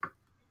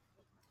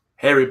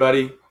Hey,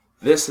 everybody.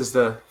 This is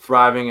the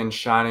Thriving and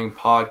Shining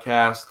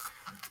podcast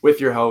with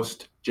your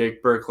host,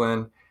 Jake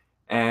Berklin.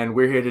 And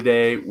we're here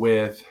today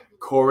with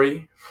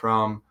Corey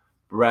from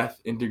Breath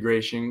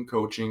Integration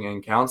Coaching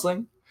and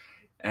Counseling.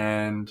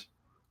 And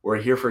we're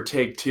here for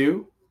take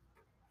two,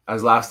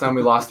 as last time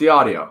we lost the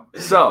audio.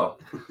 So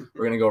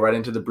we're going to go right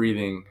into the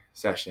breathing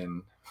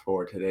session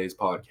for today's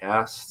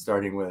podcast,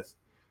 starting with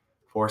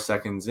 4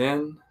 seconds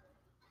in.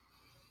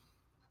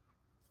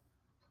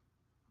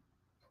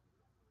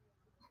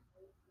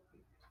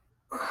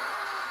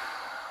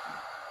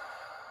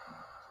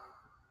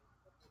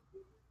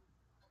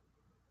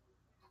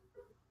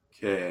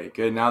 Okay,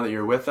 good. Now that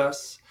you're with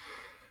us,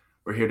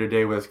 we're here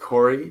today with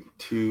Corey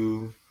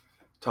to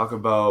talk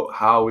about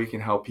how we can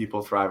help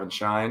people thrive and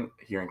shine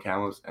here in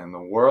Kamloops and the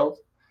world.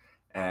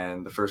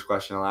 And the first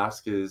question I'll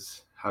ask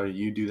is, how do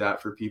you do that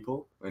for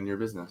people in your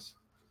business?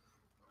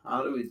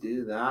 How do we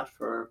do that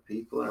for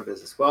people in our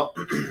business? Well,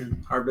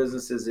 our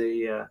business is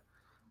a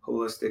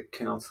holistic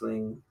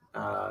counseling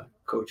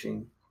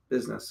coaching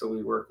business. So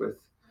we work with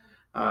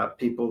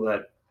people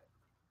that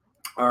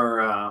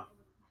are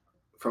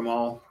from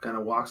all kind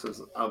of walks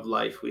of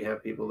life. We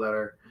have people that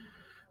are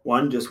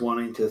just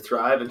wanting to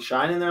thrive and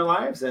shine in their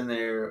lives, and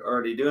they're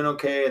already doing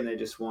okay, and they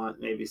just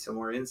want maybe some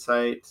more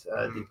insight,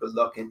 deeper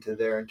look into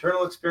their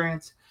internal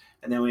experience.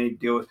 And then we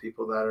deal with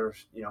people that are,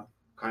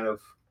 kind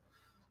of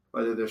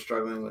whether they're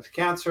struggling with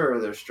cancer or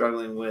they're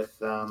struggling with,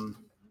 or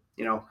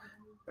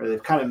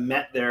they've kind of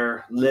met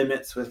their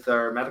limits with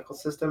our medical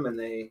system and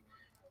they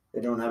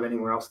don't have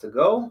anywhere else to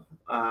go.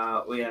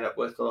 We end up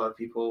with a lot of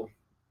people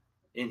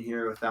in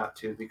here with that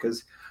too,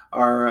 because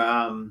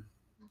our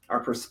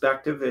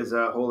perspective is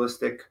a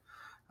holistic,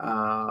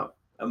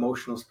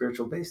 emotional,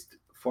 spiritual based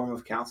form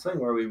of counseling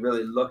where we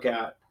really look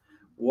at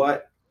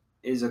what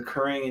is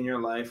occurring in your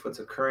life, what's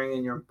occurring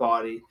in your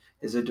body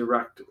is a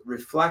direct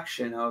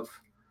reflection of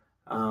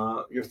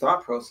your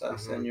thought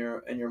process and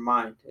your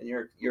mind and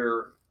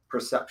your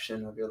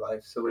perception of your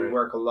life. So we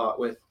work a lot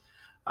with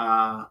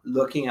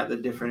looking at the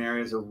different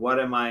areas of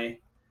what am I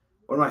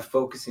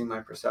focusing my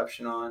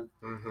perception on?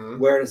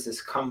 Where does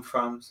this come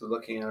from? So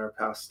looking at our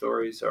past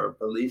stories, our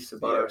beliefs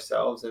about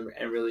ourselves, and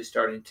really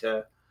starting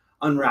to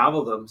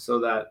unravel them, so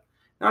that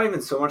not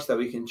even so much that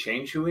we can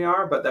change who we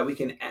are, but that we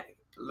can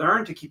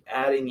learn to keep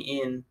adding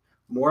in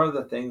more of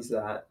the things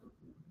that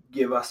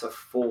give us a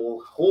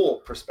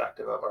whole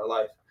perspective of our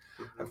life.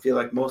 I feel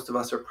like most of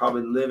us are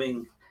probably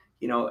living,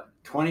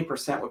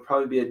 20% would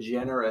probably be a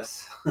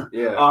generous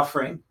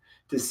offering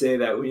to say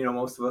that,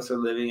 most of us are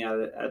living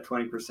at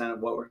 20% of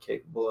what we're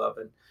capable of.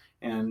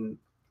 And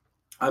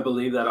I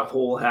believe that a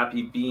whole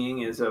happy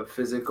being is a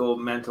physical,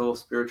 mental,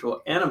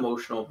 spiritual, and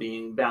emotional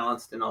being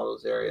balanced in all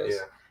those areas.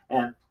 Yeah.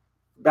 And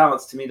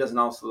balance to me doesn't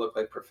also look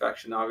like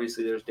perfection.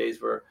 Obviously, there's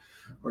days where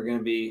we're going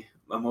to be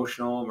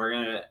emotional and we're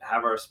going to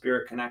have our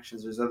spirit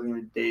connections. There's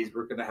other days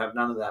we're going to have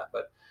none of that.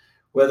 But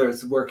whether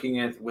it's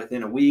working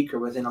within a week or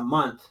within a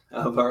month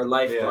of our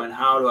life, going,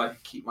 how do I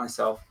keep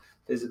myself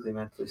physically,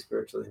 mentally,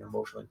 spiritually, and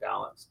emotionally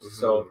balanced?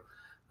 So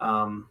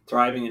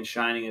thriving and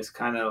shining is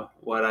kind of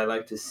what I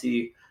like to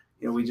see.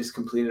 We just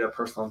completed a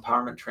personal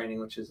empowerment training,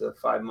 which is a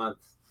 5-month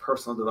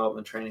personal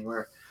development training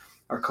where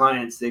our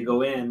clients, they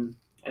go in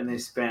and they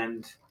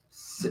spend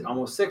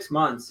almost 6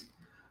 months,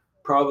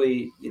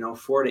 probably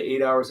 4 to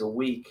 8 hours a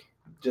week,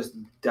 just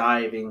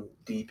diving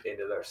deep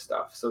into their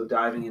stuff. So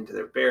diving into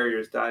their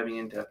barriers, diving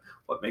into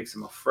what makes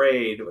them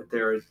afraid, what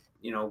their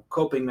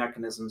coping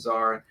mechanisms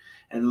are,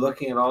 and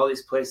looking at all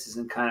these places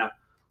and kind of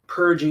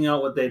purging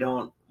out what they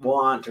don't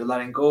want or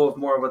letting go of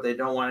more of what they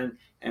don't want,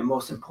 and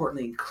most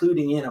importantly,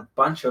 including in a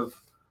bunch of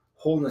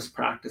wholeness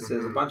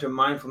practices, a bunch of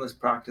mindfulness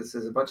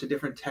practices, a bunch of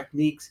different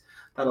techniques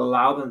that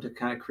allow them to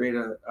kind of create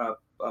a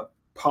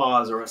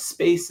pause or a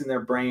space in their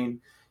brain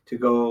to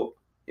go,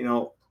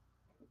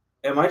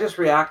 am I just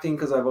reacting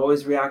because I've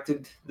always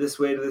reacted this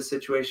way to this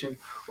situation,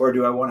 or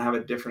do I want to have a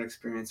different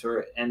experience?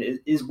 And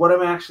is what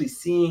I'm actually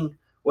seeing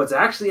what's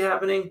actually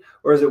happening,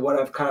 or is it what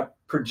I've kind of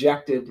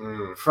projected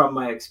from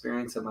my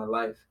experience of my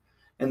life?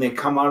 And they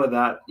come out of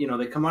that,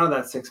 they come out of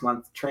that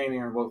 6-month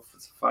training, or well,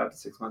 it's a 5 to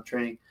 6 month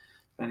training,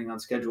 depending on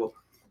schedule.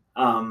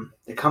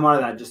 They come out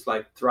of that just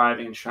like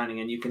thriving and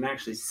shining, and you can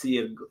actually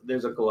see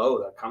there's a glow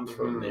that comes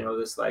from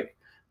this like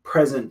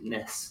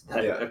presentness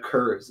that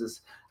occurs,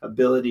 this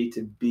ability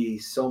to be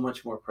so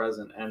much more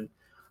present. And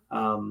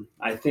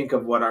I think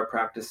of what our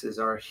practices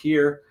are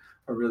here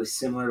are really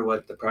similar to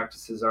what the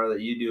practices are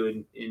that you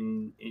do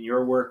in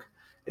your work,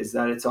 is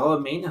that it's all a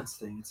maintenance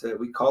thing.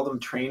 We call them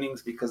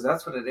trainings because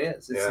that's what it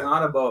is. It's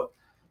not about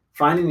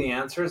finding the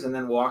answers and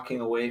then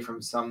walking away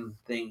from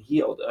something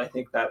healed. I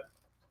think that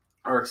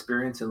our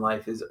experience in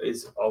life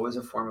is always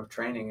a form of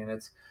training, and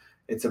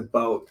it's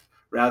about,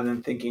 rather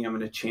than thinking I'm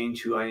going to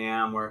change who I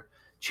am or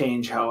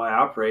change how I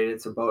operate,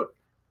 it's about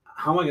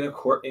how am I going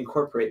to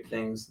incorporate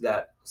things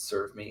that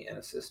serve me and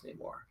assist me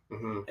more.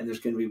 And there's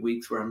going to be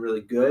weeks where I'm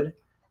really good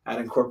at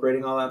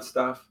incorporating all that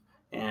stuff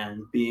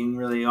and being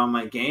really on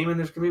my game, and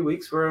there's going to be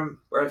weeks where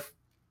I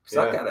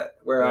suck at it,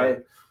 where I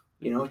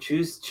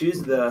choose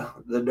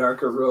the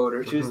darker road,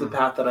 or choose the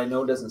path that I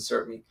know doesn't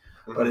serve me.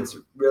 But it's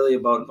really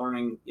about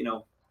learning,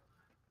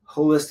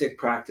 holistic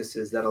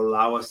practices that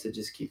allow us to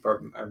just keep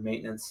our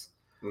maintenance,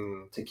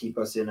 to keep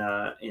us in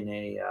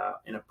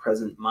a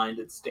present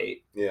minded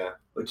state. Yeah.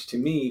 Which to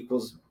me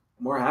equals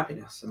more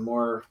happiness and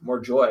more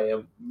joy,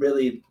 and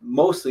really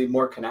mostly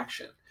more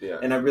connection. Yeah.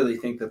 And I really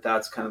think that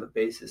that's kind of the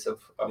basis of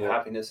Yeah.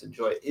 happiness and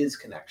joy is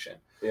connection.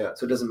 Yeah.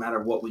 So it doesn't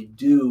matter what we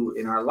do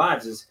in our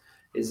lives,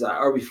 is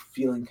are we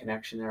feeling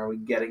connection there? Are we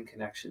getting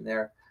connection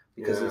there?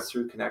 Because it's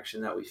through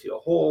connection that we feel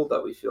whole,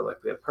 that we feel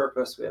like we have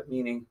purpose, we have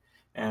meaning,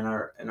 and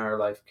our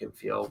life can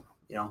feel,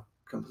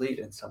 complete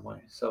in some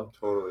way. So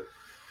Totally.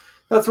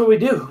 That's what we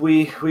do.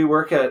 We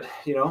work at,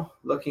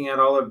 looking at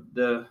all of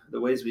the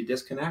ways we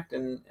disconnect,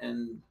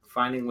 and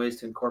finding ways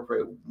to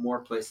incorporate more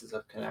places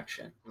of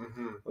connection,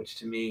 which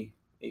to me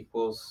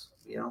equals,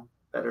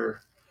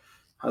 better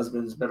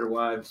husbands, better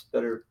wives,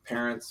 better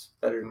parents,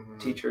 better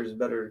teachers,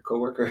 better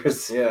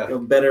coworkers,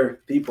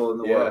 better people in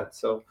the world.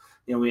 So,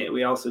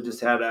 we also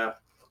just had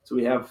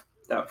we have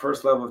that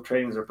first level of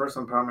training is our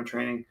personal empowerment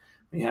training.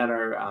 We had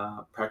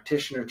our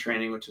practitioner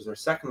training, which is our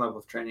second level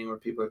of training, where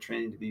people are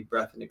training to be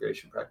breath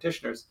integration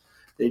practitioners.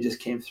 They just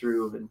came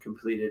through and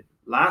completed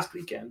last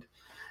weekend,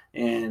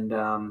 and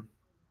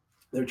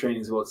their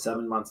training is about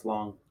 7 months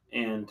long.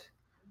 And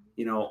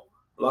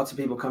lots of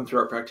people come through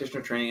our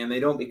practitioner training and they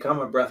don't become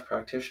a breath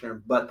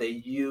practitioner, but they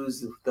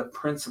use the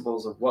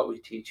principles of what we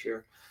teach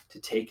here to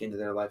take into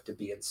their life to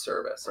be in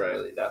service. Right. And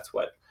really, that's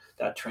what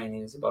that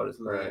training is about, is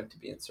learning to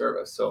be in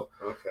service. So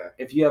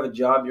if you have a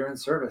job, you're in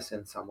service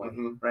in some way,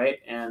 right?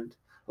 And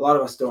a lot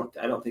of us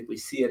I don't think we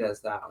see it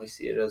as that. We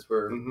see it as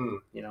we're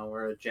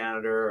a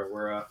janitor, or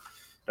we're a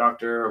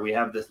doctor, or we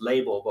have this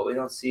label, but we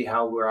don't see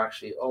how we're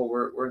actually,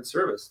 we're in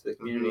service to the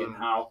community, and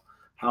how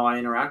I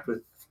interact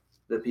with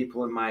the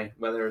people in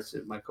whether it's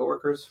my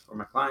coworkers or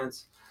my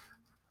clients,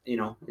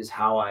 is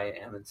how I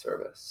am in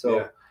service.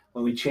 So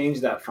when we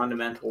change that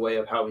fundamental way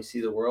of how we see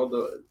the world,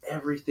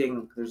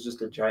 everything, there's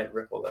just a giant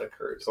ripple that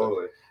occurs.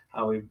 Totally.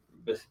 How we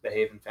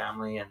behave in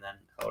family and then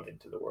out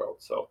into the world.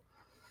 So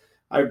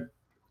I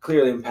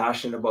clearly am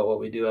passionate about what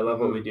we do. I love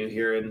what we do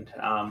here. And,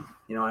 I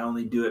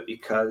only do it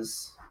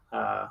because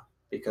I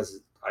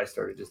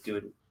started just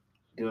doing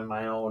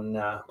my own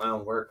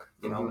work,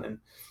 and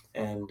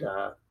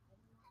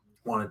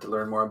wanted to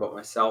learn more about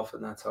myself.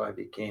 And that's how I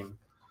became,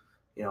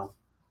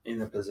 in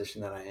the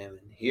position that I am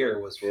in here,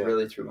 was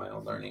really through my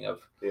own learning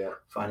of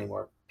finding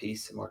more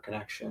peace and more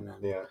connection,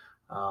 and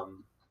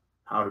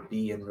how to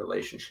be in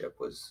relationship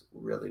was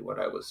really what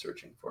I was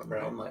searching for in my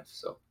own life.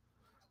 So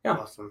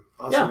awesome.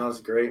 That was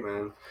great,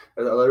 man.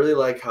 I really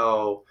like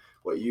how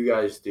what you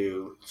guys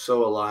do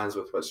so aligns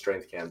with what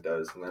Strength Camp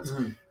does, and that's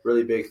a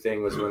really big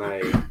thing. Was when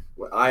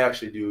I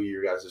actually do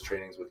your guys'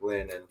 trainings with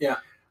Lynn, and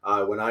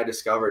when I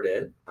discovered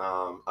it,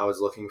 I was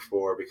looking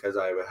for, because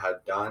I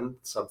had done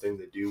something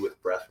to do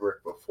with breath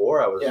work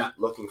before, I was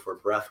looking for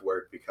breath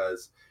work,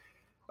 because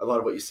a lot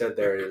of what you said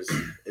there it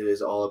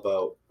is all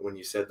about, when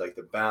you said like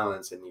the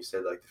balance, and you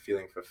said like the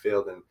feeling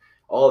fulfilled, and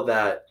all of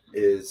that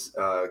is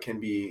can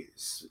be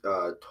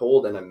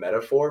told in a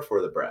metaphor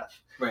for the breath.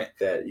 Right.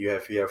 That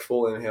if you have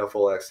full inhale,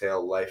 full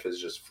exhale, life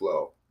is just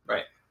flow.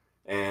 Right.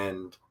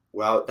 And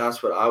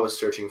that's what I was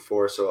searching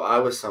for. So I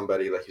was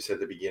somebody, like you said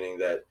at the beginning,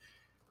 that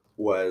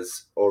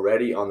was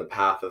already on the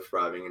path of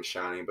thriving and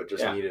shining, but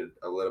just needed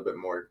a little bit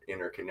more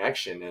inner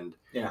connection. And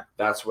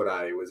that's what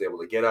I was able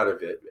to get out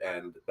of it.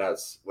 And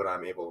that's what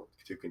I'm able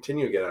to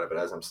continue to get out of it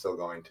as I'm still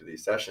going to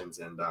these sessions.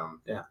 And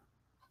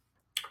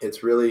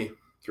it's really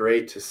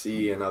great to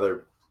see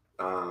another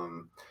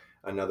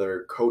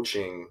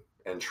coaching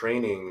and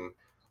training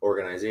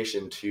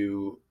organization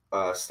to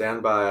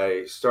stand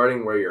by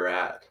starting where you're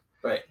at.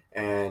 Right.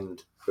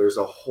 And there's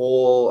a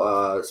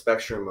whole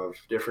spectrum of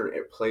different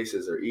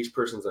places, or each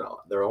person's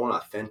their own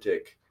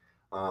authentic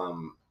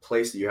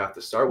place that you have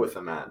to start with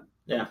them at.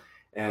 Yeah.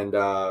 And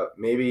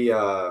maybe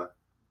how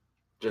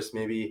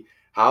do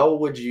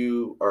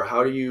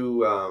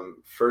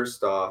you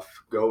first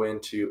off go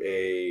into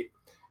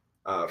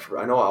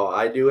I know how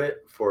I do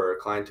it for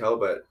clientele,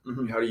 but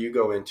how do you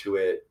go into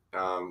it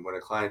when a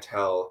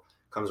clientele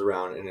comes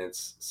around and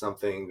it's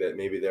something that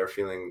maybe they're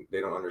feeling they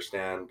don't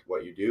understand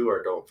what you do,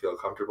 or don't feel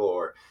comfortable,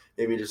 or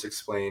maybe just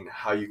explain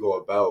how you go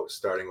about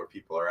starting where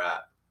people are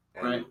at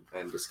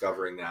and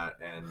discovering that.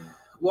 And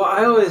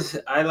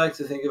I like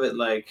to think of it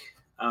like,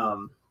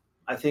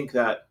 I think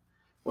that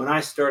when I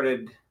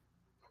started,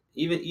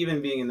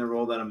 even being in the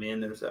role that I'm in,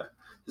 there's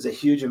a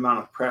huge amount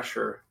of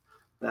pressure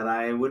that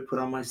I would put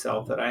on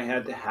myself, that I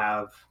had to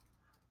have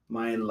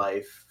my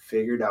life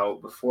figured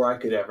out before I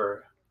could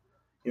ever,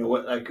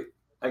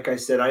 like I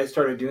said, I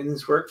started doing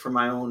this work for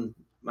my own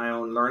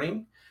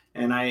learning,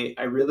 and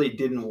I really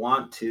didn't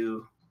want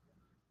to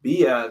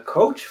be a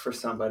coach for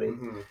somebody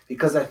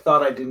because I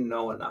thought I didn't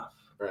know enough.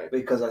 Right.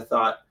 Because I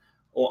thought,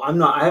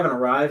 I haven't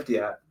arrived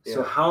yet. Yeah.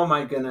 So how am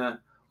I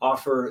gonna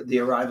offer the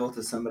arrival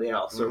to somebody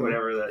else, or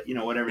whatever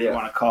you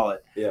want to call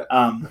it? Yeah.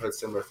 I've had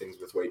similar things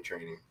with weight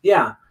training.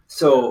 Yeah.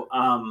 So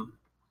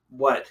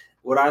what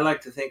I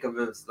like to think of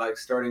as like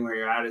starting where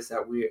you're at is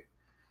that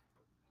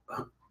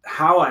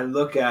how I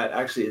look at,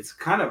 actually, it's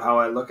kind of how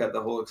I look at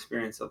the whole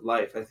experience of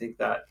life. I think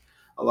that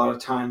a lot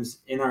of times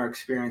in our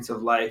experience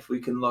of life, we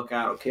can look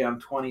at, okay, I'm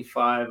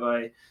 25,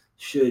 I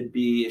should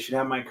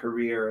have my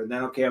career. And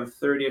then, okay, I'm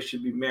 30, I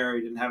should be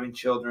married and having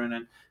children.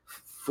 And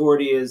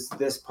 40 is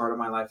this part of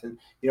my life. And,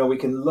 we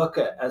can look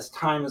at as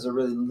time as a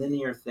really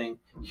linear thing.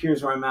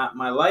 Here's where I'm at in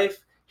my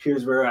life.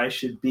 Here's where I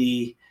should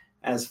be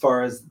as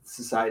far as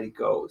society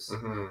goes.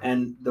 Mm-hmm.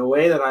 And the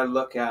way that I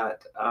look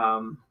at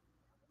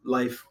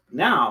life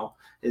now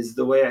is,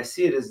 the way I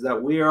see it is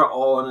that we are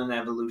all on an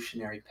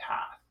evolutionary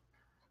path.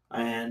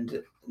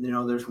 And,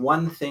 there's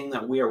one thing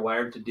that we are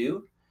wired to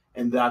do,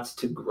 and that's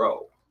to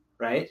grow,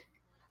 right?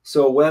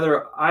 So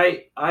whether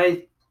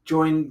I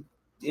join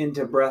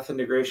into breath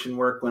integration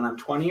work when I'm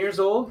 20 years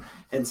old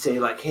and say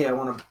like, hey, I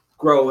want to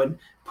grow and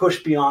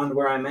push beyond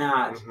where I'm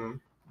at, Mm-hmm.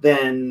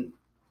 then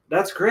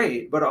that's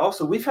great. But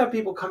also, we've had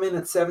people come in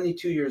at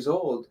 72 years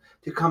old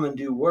to come and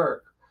do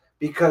work,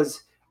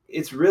 because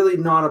it's really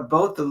not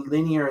about the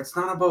linear. It's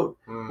not about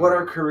what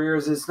our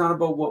careers is. It's not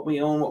about what we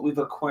own, what we've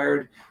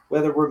acquired,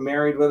 whether we're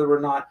married, whether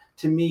we're not.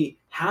 To me,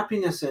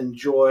 happiness and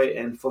joy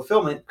and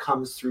fulfillment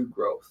comes through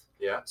growth.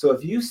 Yeah. So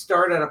if you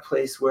start at a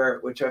place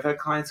which I've had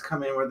clients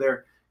come in where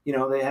they're,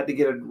 they had to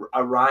get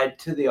a ride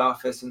to the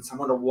office and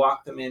someone to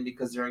walk them in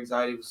because their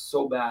anxiety was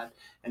so bad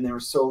and they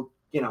were so,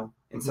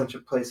 in such a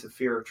place of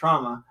fear or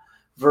trauma,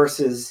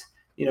 versus,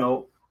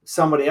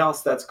 somebody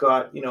else that's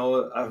got,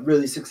 a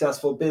really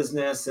successful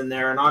business and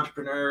they're an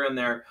entrepreneur and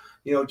they're,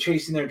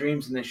 chasing their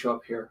dreams and they show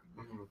up here.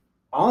 Mm-hmm.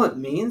 All it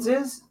means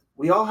is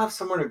we all have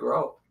somewhere to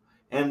grow.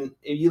 And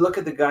if you look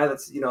at the guy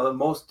that's, the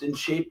most in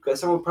shape, because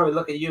someone would probably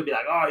look at you and be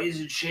like, oh,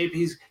 he's in shape.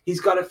 He's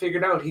got it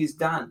figured out. He's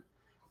done.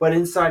 But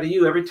inside of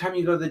you, every time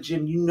you go to the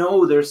gym,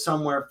 there's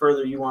somewhere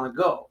further you want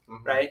to go,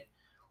 Mm-hmm. right?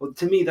 Well,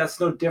 to me, that's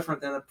no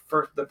different than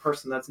the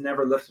person that's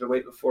never lifted a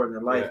weight before in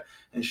their life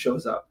and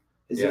shows up.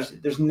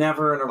 There's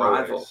never an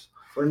arrival. Always.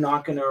 We're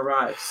not going to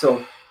arrive.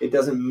 So it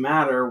doesn't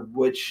matter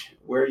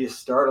where you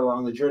start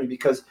along the journey,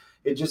 because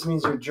it just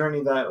means your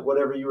journey, that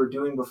whatever you were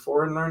doing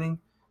before in learning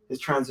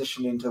is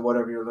transitioned into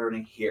whatever you're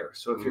learning here.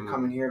 So if you're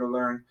coming here to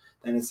learn,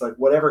 then it's like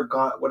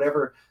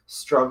whatever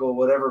struggle,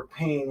 whatever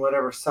pain,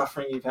 whatever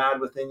suffering you've had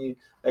within you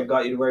that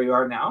got you to where you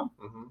are now,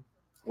 Mm-hmm.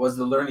 was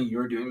the learning you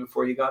were doing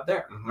before you got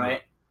there, Mm-hmm.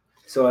 right?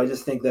 So I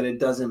just think that it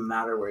doesn't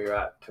matter where you're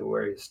at to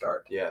where you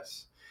start.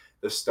 Yes.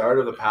 The start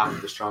of the path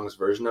of the strongest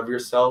version of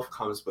yourself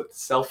comes with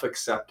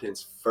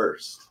self-acceptance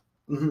first.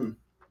 Mm-hmm.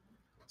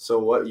 So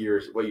what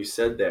you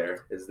said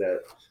there is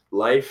that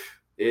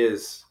life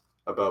is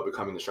about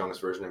becoming the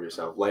strongest version of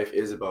yourself. Life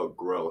is about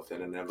growth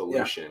and an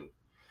evolution. Yeah.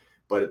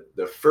 But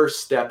the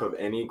first step of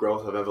any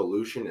growth of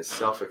evolution is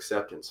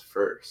self-acceptance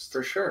first.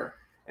 For sure.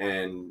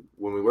 And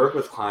when we work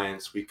with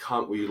clients, we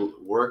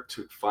work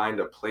to find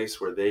a place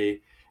where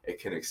they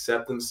can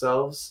accept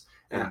themselves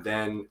and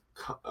then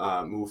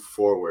move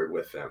forward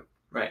with them.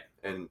 Right.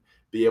 And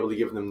be able to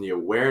give them the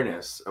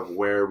awareness of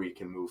where we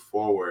can move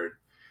forward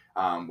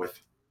with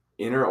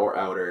inner or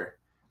outer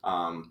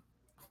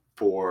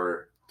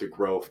for the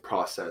growth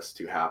process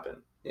to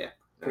happen. Yeah,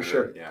 for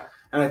sure. Yeah.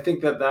 And I think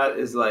that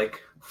is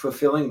like,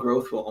 fulfilling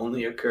growth will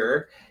only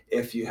occur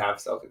if you have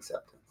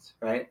self-acceptance,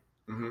 right?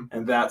 Mm-hmm.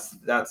 And that's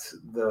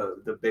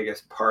the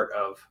biggest part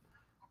of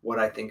what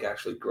I think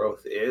actually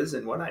growth is,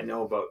 and what I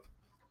know about,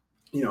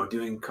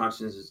 doing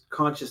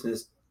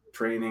consciousness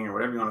training or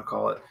whatever you want to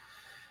call it,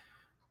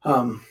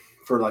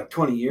 for like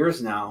 20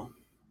 years now.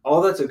 All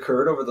that's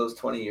occurred over those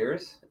 20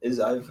 years is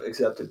I've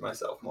accepted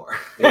myself more.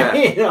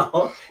 Yeah.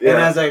 And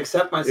as I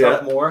accept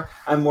myself more,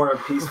 I'm more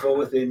peaceful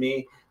within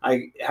me.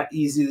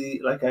 It's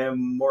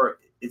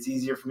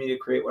easier for me to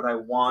create what I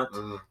want.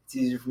 Mm-hmm. It's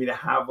easier for me to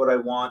have what I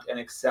want and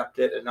accept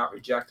it and not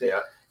reject it.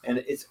 Yeah.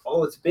 And it's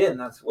been.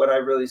 That's what I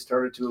really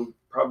started to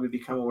probably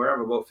become aware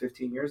of about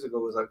 15 years ago,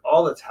 was like,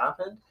 all that's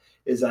happened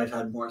is I've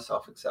had more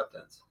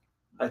self-acceptance.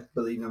 I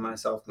believe in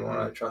myself more.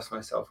 Mm-hmm. I trust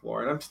myself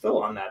more. And I'm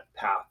still on that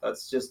path.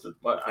 That's just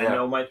what I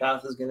know my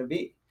path is going to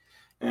be.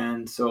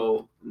 And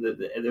so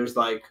there's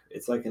like,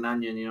 it's like an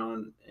onion,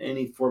 and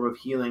any form of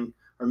healing,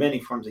 or many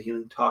forms of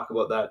healing, talk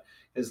about that,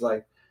 is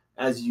like,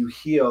 as you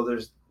heal, there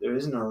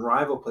isn't an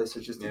arrival place.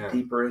 It's just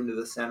deeper into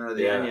the center of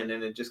the onion,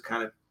 and it just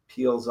kind of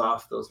peels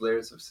off those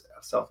layers of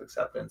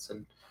self-acceptance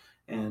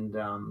and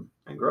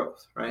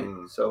growth, right?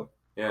 So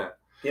yeah,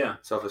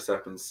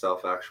 self-acceptance,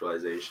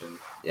 self-actualization,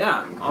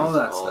 all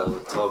that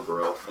stuff. It's all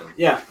growth, and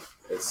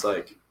it's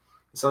like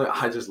something.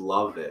 I just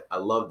love it. I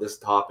love this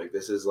topic.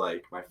 This is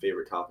like my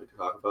favorite topic to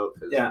talk about,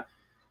 because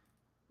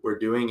we're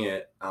doing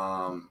it.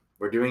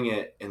 We're doing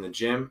it in the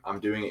gym.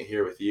 I'm doing it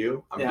here with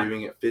you. I'm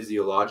doing it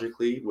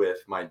physiologically with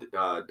my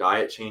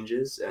diet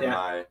changes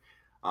and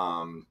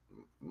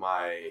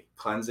my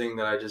cleansing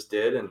that I just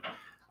did. And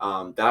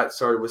that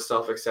started with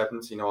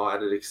self-acceptance. I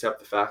had to accept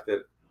the fact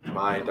that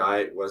my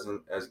diet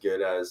wasn't as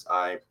good as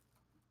I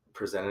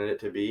presented it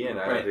to be, and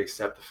I had Right. to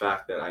accept the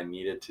fact that I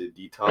needed to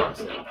detox,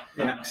 and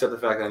Yeah. accept the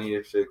fact that I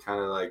needed to kind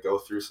of like go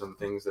through some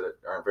things that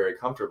aren't very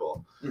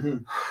comfortable.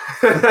 And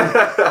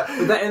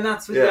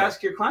that's what you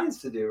ask your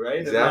clients to do, right?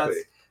 Exactly.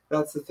 And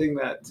that's the thing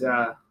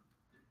that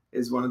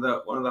is one of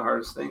the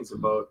hardest things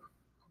about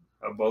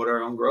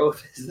our own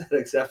growth is that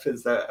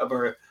acceptance of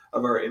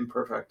our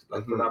imperfect,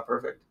 like we're not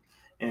perfect,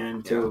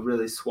 and to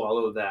really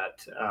swallow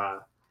that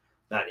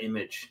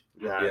image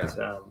that.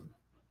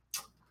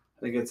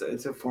 I think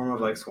it's a form of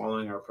like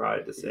swallowing our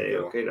pride to say,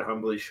 okay, to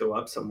humbly show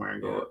up somewhere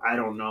and go, I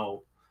don't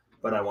know,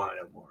 but I want to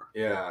know more.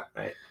 Yeah.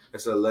 Right.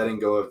 It's a letting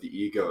go of the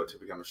ego to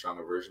become a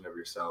stronger version of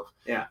yourself.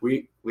 Yeah.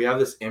 We have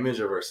this image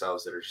of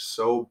ourselves that are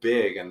so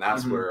big, and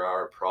that's where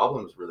our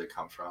problems really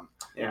come from.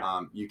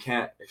 Yeah. You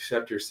can't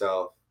accept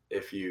yourself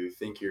if you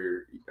think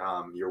your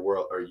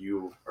world, or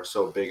you are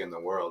so big in the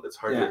world. It's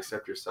hard to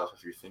accept yourself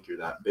if you think you're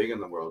that big in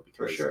the world,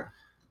 because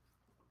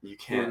you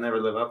can't. You'll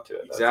never live up to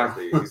it.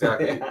 Exactly.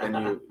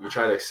 And you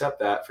try to accept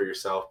that for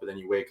yourself, but then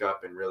you wake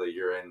up and really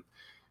you're in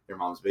your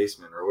mom's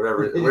basement or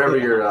whatever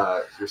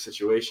your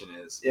situation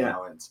is. You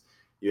know, and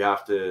you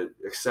have to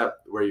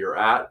accept where you're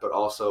at, but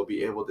also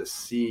be able to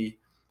see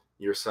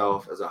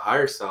yourself as a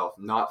higher self,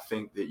 not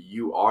think that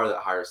you are that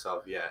higher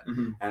self yet,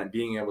 and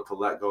being able to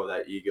let go of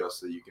that ego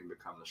so that you can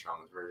become the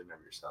strongest version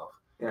of yourself.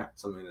 Yeah.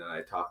 Something that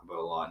I talk about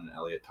a lot, and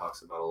Elliot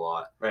talks about a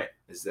lot, right,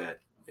 is that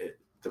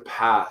the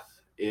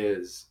path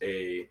is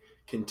a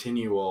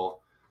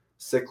continual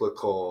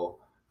cyclical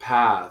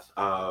path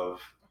of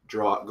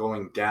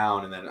going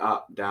down and then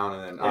up, down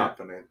and then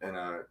up, and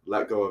a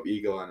let go of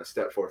ego and a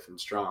step forth of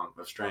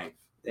strength.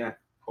 Yeah.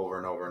 Over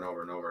and over and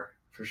over and over.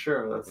 For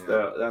sure.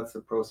 That's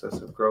the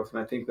process of growth.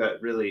 And I think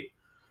that really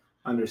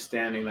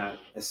understanding that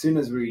as soon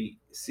as we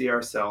see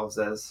ourselves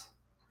as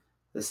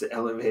this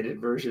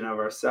elevated version of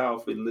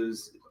ourselves, we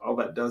lose, all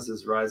that does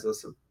is rise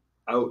us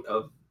out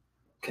of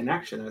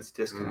connection. It's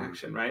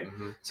disconnection, right?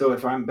 So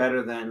if I'm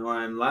better than or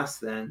I'm less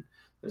than,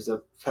 there's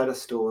a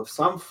pedestal of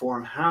some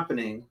form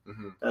happening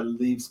that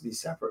leaves me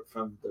separate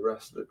from the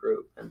rest of the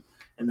group.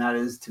 And that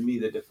is, to me,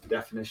 the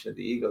definition of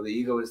the ego. The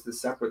ego is the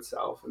separate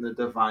self, and the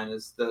divine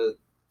is the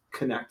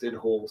connected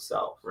whole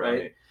self,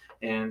 right?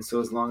 And so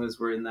as long as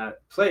we're in that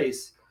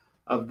place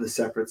of the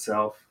separate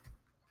self,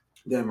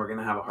 then we're going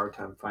to have a hard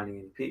time finding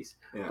any peace.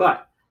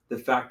 But the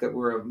fact that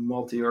we're a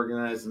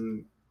multi-organized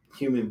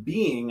human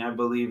being, I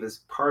believe, is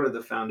part of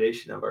the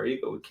foundation of our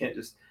ego. We can't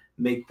just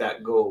make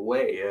that go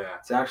away.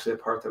 It's actually a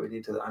part that we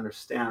need to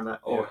understand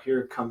that,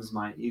 here comes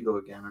my ego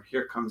again, or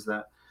here comes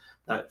that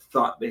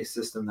thought-based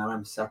system that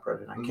I'm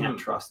separate, and I can't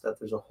trust that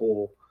there's a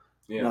whole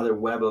another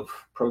web of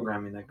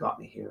programming that got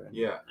me here,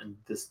 and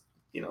this,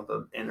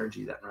 the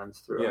energy that runs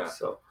through us.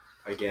 So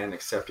again,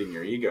 accepting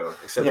your ego,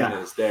 accepting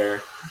that it's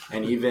there,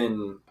 and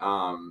even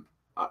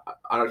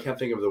I can't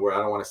think of the word. I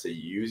don't want to say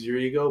use your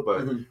ego,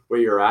 but where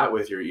you're at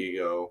with your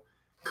ego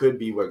could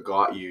be what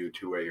got you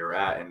to where you're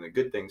at, and the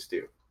good things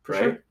too. For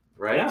sure.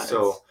 Right. Yeah,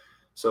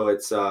 so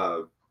it's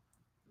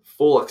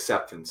full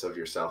acceptance of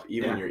yourself,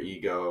 even your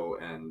ego,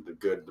 and the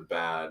good, the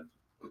bad,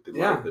 the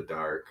light, the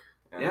dark,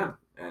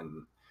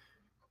 and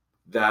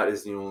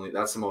that's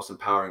the most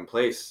empowering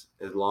place,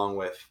 along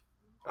with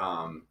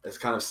it's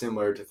kind of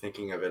similar to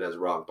thinking of it as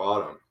rock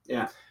bottom.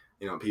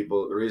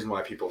 The reason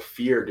why people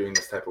fear doing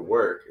this type of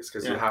work is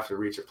because you have to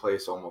reach a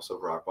place almost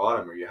of rock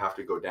bottom, or you have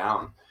to go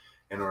down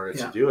in order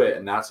to do it.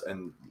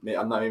 And maybe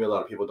a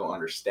lot of people don't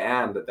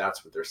understand that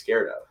that's what they're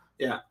scared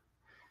of.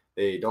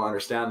 They don't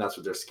understand that's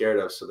what they're scared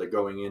of. So they're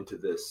going into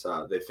this,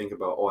 they think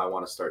about, I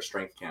want to start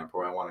strength camp,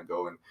 or I want to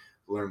go and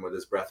learn what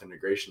this breath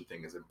integration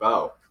thing is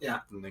about.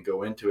 And they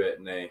go into it,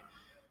 and they,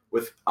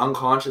 with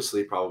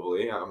unconsciously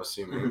probably, I'm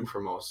assuming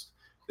for most,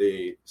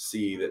 they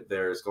see that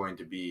there's going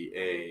to be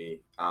a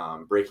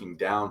breaking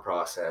down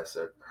process,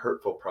 a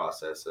hurtful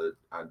process,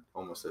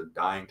 almost a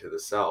dying to the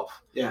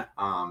self.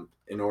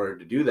 In order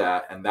to do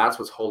that, and that's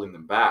what's holding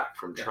them back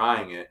from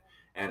trying it.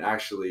 And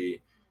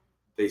actually,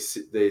 they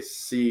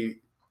see,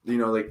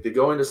 like they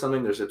go into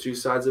something. There's the two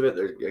sides of it.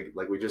 There's,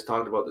 like we just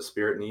talked about, the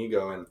spirit and the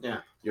ego, and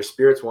your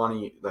spirit's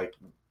wanting, like,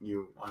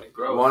 you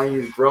want to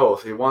use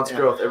growth. It wants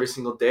growth every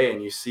single day,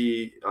 and you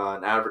see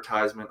an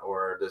advertisement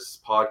or this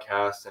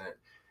podcast, and it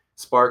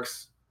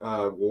sparks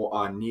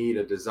a need,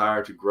 a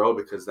desire to grow,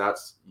 because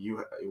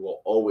you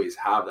will always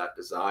have that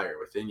desire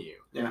within you.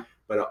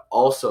 But it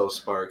also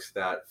sparks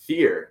that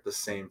fear at the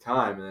same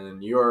time, and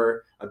then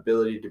your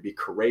ability to be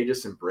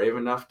courageous and brave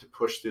enough to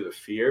push through the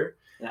fear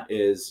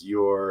is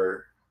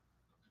your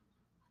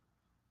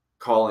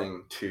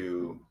calling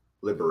to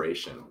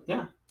liberation.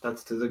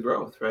 That's to the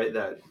growth, right?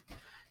 That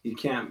you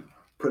can't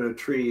put a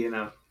tree in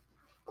a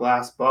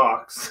glass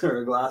box or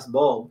a glass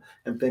bulb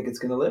and think it's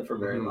going to live for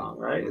very long,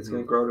 right? It's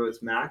going to grow to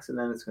its max, and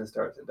then it's going to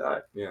start to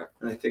die.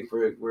 And I think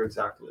we're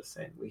exactly the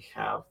same. We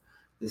have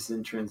this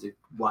intrinsic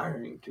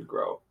wiring to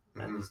grow,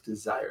 and this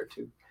desire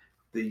to.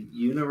 The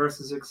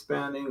universe is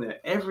expanding. That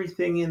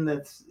everything in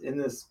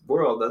this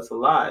world that's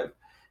alive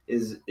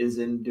is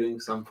in doing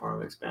some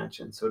form of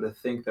expansion. So to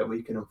think that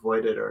we can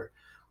avoid it or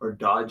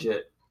dodge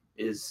it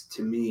is,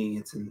 to me,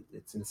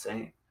 it's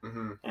insane.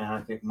 Mm-hmm. And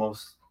I think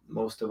most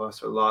of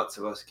us, or lots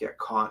of us, get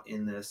caught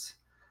in this.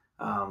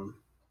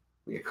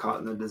 We get caught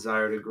in the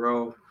desire to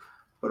grow,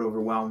 but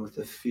overwhelmed with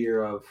the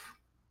fear of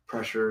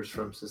pressures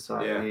from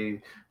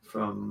society,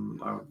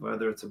 from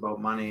whether it's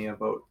about money,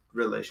 about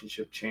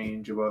relationship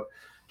change, about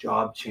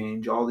job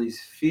change, all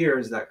these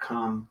fears that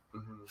come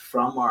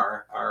from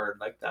our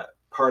like that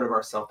part of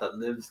ourself that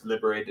lives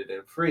liberated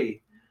and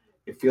free.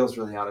 It feels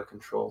really out of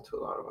control to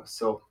a lot of us.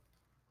 So,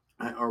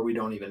 or we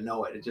don't even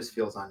know it. It just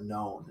feels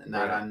unknown, and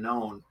that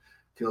unknown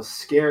feels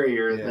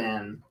scarier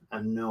than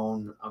a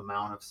known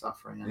amount of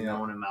suffering, a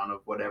known amount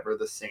of whatever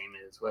the same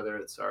is, whether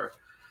it's our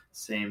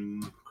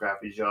same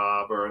crappy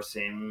job or our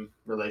same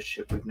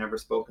relationship we've never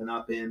spoken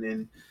up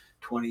in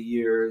 20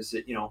 years,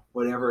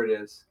 whatever it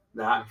is,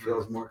 that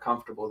feels more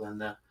comfortable than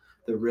the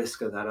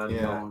risk of that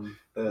unknown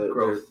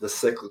growth. The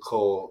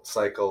cyclical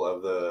cycle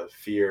of the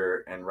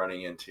fear and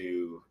running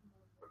into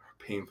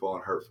painful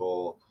and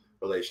hurtful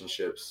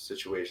relationships,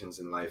 situations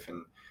in life,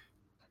 and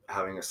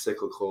having a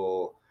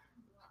cyclical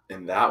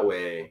in that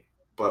way.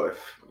 But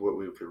what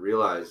we could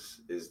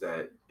realize is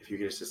that if you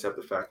could just accept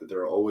the fact that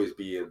there will always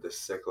be this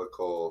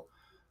cyclical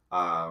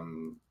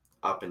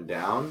up and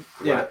down,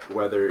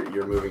 whether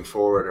you're moving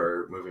forward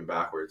or moving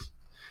backwards.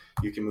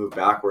 You can move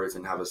backwards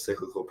and have a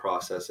cyclical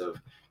process of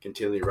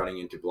continually running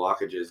into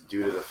blockages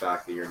due to the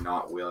fact that you're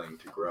not willing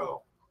to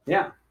grow.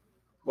 Yeah.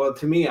 Well,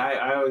 to me,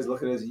 I always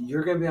look at it as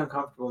you're going to be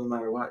uncomfortable no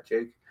matter what,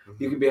 Jake.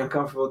 You could be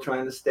uncomfortable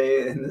trying to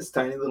stay in this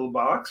tiny little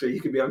box, or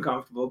you could be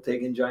uncomfortable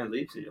taking giant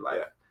leaps in your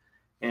life.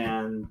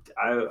 And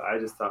I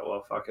just thought,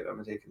 well, fuck it,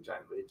 I'm taking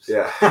giant leaps.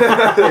 Yeah,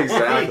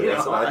 exactly.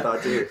 That's what I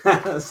thought too.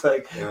 It's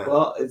like,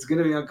 well, it's going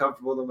to be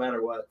uncomfortable no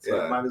matter what.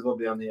 So I might as well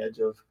be on the edge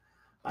of,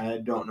 I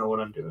don't know what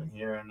I'm doing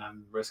here, and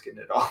I'm risking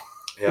it all.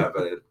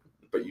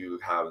 But you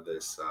have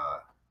this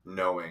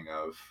knowing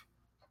of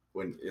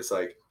when it's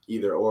like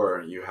either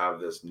or. You have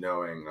this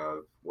knowing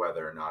of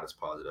whether or not it's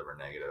positive or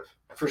negative.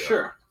 For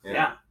sure.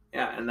 Yeah.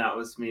 And that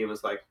was me. It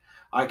was like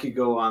I could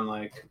go on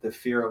like the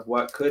fear of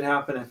what could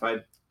happen if I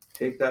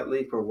take that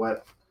leap, or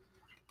what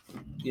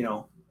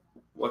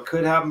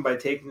could happen by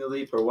taking the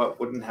leap, or what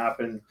wouldn't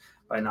happen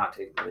by not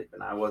taking the leap.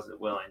 And I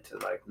wasn't willing to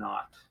like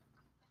not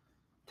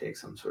take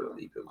some sort of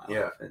leap in my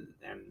life,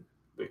 and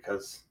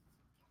because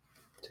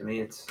to me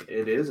it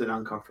is an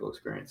uncomfortable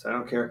experience. I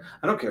don't care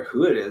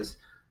who it is.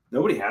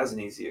 Nobody has an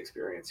easy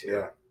experience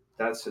here.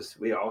 That's just,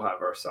 we all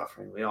have our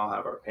suffering, we all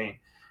have our pain,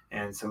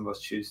 and some of us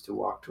choose to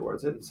walk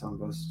towards it, and some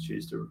of us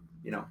choose to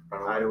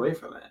hide away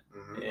from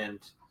it. And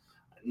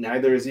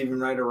neither is even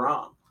right or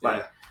wrong,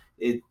 but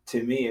it,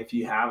 to me, if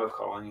you have a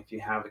calling, if you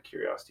have a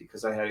curiosity,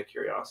 because I had a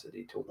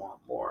curiosity to want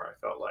more. I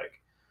felt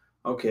like,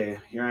 okay,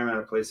 here I'm at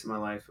a place in my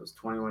life. I was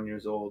 21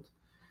 years old,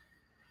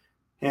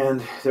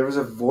 and there was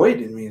a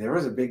void in me. There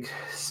was a big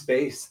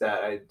space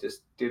that I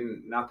just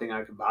nothing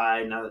I could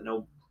buy,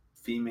 no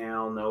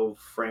female, no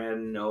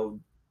friend, no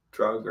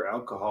drug or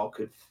alcohol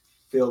could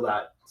fill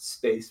that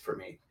space for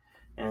me.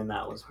 And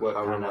that was what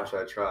however much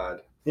I tried.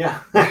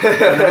 Yeah.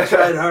 I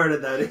tried hard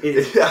at that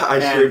age. Yeah, I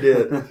sure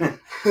did.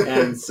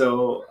 And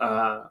so,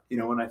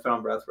 when I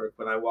found breathwork,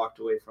 when I walked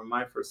away from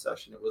my first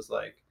session, it was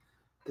like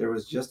there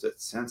was just a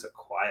sense of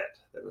quiet.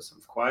 There was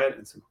some quiet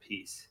and some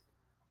peace.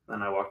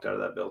 Then I walked out of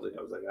that building.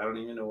 I was like, I don't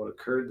even know what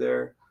occurred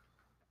there,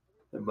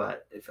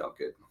 but it felt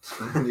good.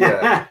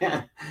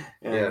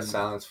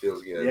 Silence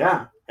feels good.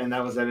 Yeah, and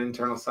that was that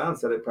internal silence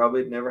that I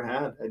probably never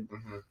had.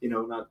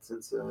 Not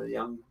since a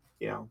young,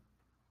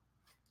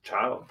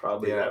 child.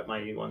 Probably that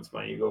once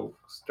my ego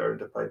started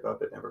to pipe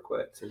up, it never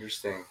quit. It's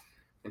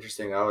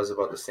interesting. I was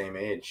about the same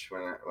age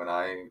when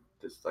I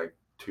this like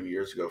 2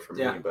 years ago for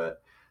me,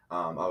 but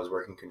I was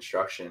working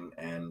construction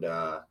and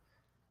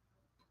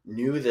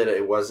knew that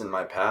it wasn't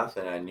my path,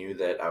 and I knew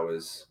that I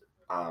was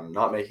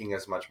not making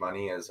as much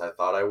money as I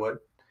thought I would.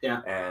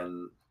 Yeah.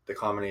 And the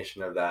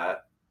combination of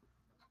that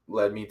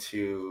led me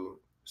to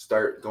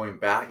start going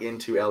back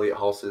into Elliot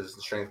Hulse's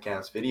Strength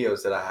Camps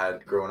videos that I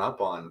had grown up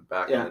on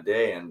back in the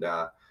day. And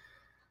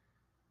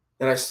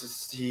then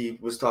he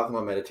was talking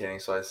about meditating,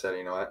 so I said,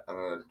 you know what, I'm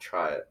going to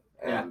try it.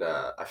 And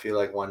I feel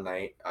like one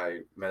night I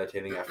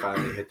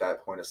finally hit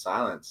that point of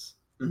silence.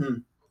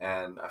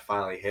 And I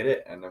finally hit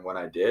it. And then when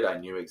I did, I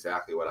knew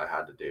exactly what I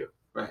had to do.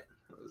 Right.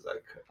 It was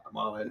like, I'm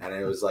all in. And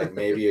it was like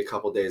maybe a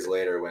couple days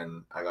later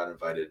when I got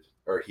invited,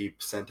 or he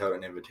sent out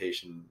an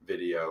invitation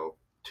video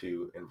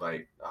to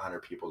invite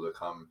 100 people to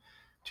come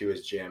to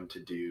his gym to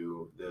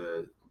do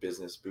the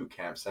business boot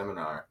camp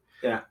seminar.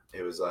 Yeah.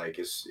 It was like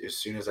as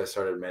soon as I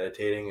started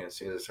meditating and as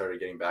soon as I started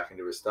getting back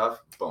into his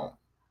stuff, boom.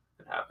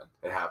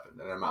 It happened.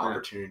 And then my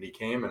opportunity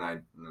came, and I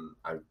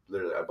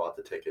bought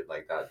the ticket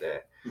like that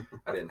day.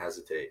 I didn't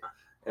hesitate.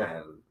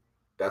 And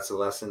that's a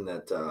lesson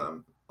that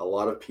a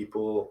lot of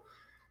people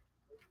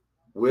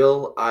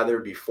will either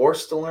be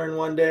forced to learn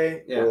one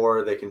day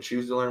or they can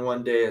choose to learn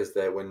one day, is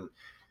that when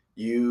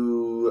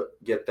you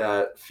get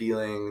that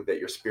feeling that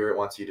your spirit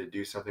wants you to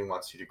do something,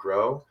 wants you to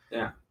grow,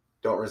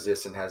 don't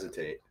resist and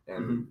hesitate.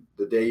 And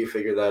the day you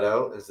figure that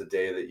out is the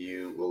day that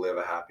you will live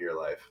a happier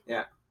life.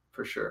 Yeah,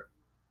 for sure.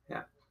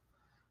 Yeah.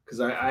 because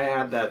I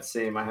had that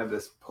same, I had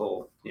this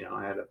pull,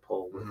 I had a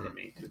pull within Mhm.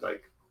 me to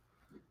like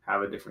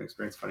have a different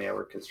experience. Funny, I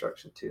work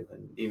construction too,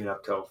 and even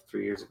up till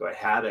 3 years ago, I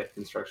had a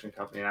construction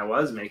company and I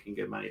was making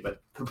good money,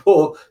 but the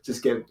pull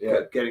just kept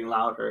getting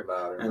louder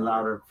Louder and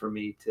louder for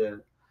me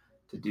to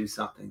do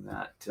something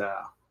that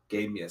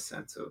gave me a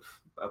sense of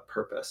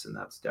purpose, and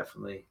that's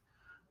definitely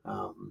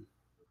um,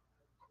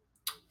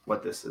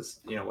 what this is.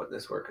 What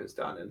this work has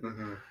done, and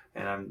Mhm.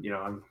 and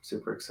I'm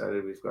super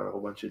excited. We've got a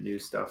whole bunch of new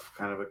stuff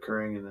kind of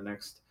occurring in the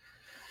next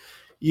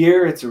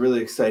year. It's a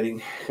really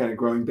exciting kind of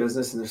growing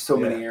business, and there's so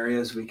many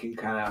areas we can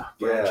kind of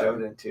branch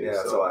out into. Yeah,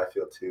 that's how I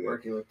feel too.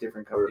 Working with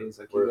different companies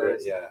like you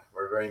guys.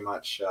 We're very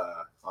much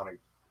on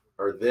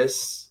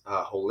this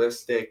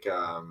holistic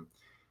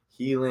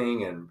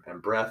healing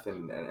and breath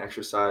and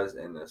exercise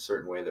in a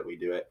certain way that we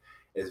do it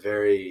is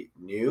very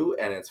new,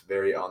 and it's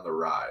very on the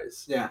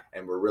rise. Yeah.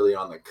 And we're really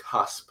on the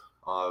cusp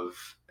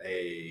of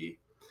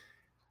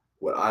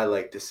what I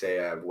like to say,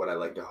 what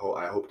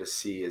I hope to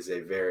see is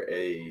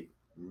a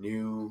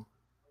new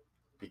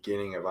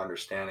beginning of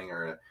understanding,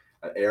 or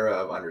an era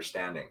of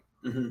understanding.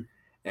 Mm-hmm.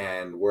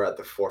 And we're at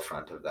the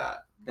forefront of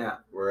that. Yeah.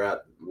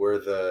 We're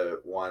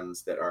the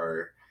ones that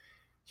are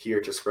here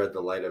to spread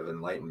the light of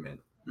enlightenment.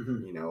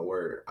 Mm-hmm.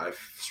 I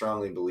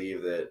strongly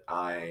believe that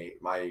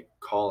my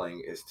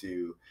calling is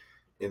to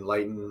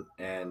enlighten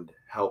and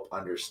help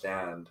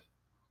understand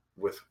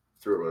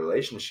through a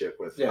relationship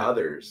with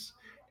others,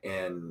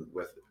 and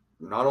with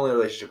not only a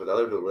relationship with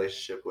others, but a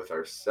relationship with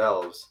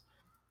ourselves.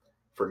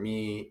 For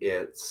me,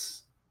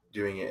 it's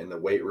doing it in the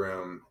weight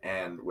room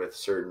and with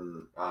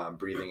certain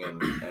breathing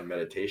and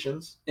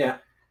meditations. Yeah.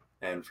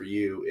 And for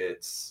you,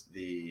 it's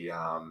the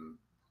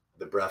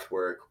breath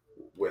work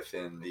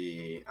within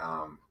the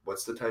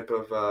what's the type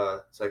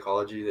of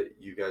psychology that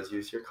you guys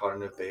use here?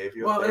 Cognitive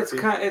behavioral therapy.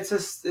 Well,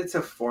 it's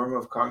a form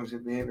of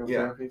cognitive behavioral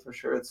therapy for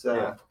sure. It's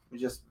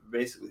just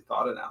basically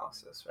thought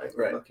analysis, right?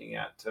 We're looking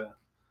at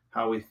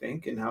how we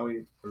think and how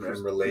we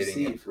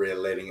relating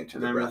it to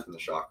the breath and the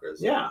chakras.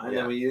 Yeah, and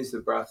then we use the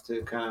breath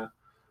to kind of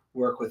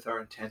work with our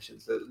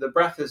intentions. The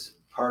breath is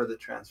part of the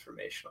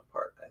transformational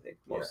part, I think,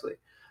 mostly.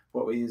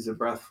 What we use the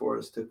breath for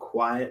is to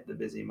quiet the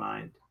busy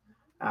mind.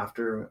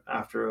 After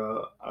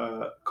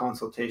a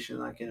consultation,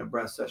 like in a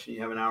breath session,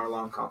 you have an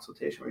hour-long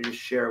consultation where you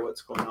just share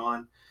what's going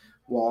on,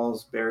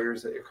 walls,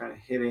 barriers that you're kind of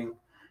hitting,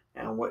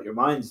 and what your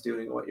mind's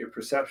doing, what your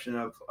perception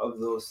of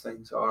those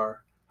things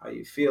are, how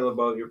you feel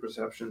about your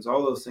perceptions.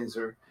 All those things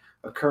are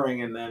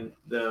occurring, and then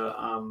the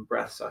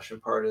breath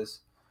session part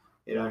is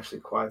it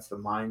actually quiets the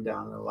mind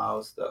down and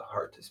allows the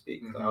heart to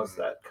speak. Allows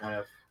that kind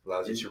of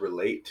allows you to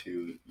relate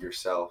to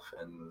yourself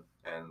and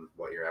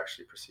what you're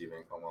actually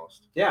perceiving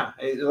almost. Yeah,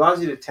 it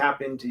allows you to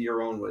tap into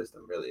your own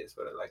wisdom, really, is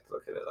what I like to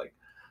look at it. Like,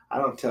 I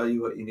don't tell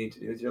you what you need to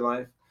do with your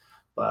life,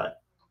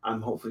 but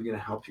I'm hopefully going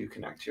to help you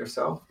connect to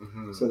yourself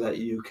so that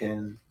you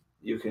can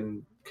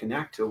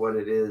connect to what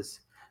it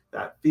is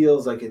that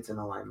feels like it's in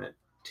alignment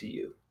to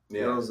you.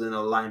 Feels in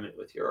alignment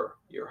with your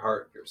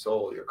heart, your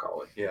soul, your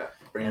calling. Yeah,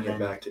 bringing it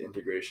back to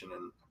integration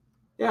and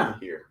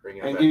here,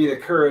 and give you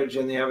the courage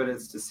and the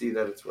evidence to see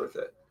that it's worth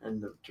it,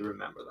 and to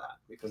remember that,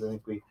 because I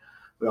think we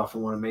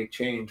often want to make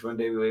change. One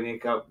day we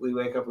wake up, we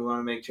want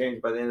to make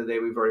change. By the end of the day,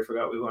 we've already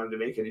forgot we wanted to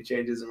make any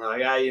changes, and we're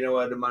like, you know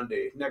what,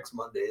 next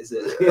Monday is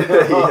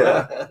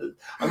it?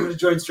 I'm going to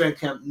join strength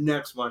camp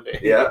next Monday.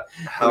 Yeah,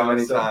 how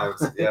many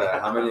times?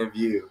 Yeah, how many of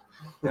you?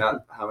 Yeah,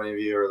 how many of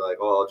you are like,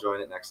 I'll join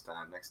it next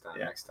time, and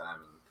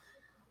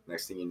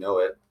next thing you know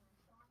it,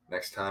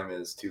 next time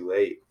is too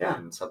late,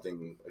 and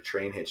a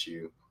train hits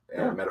you,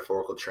 a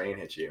metaphorical train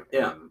hits you,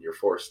 and you're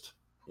forced.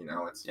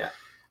 It's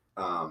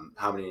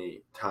how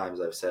many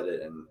times I've said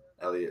it, and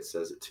Elliot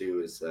says it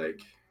too, is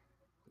like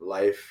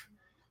life,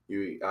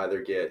 you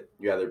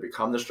either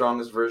become the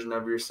strongest version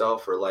of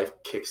yourself, or life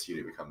kicks you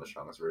to become the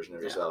strongest version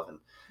of yourself. And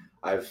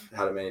I've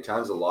had it many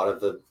times. A lot of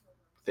the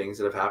things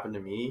that have happened to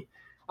me,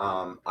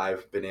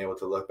 I've been able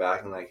to look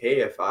back and like, hey,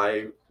 if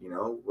I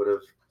would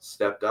have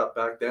stepped up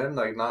back then,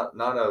 like not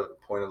a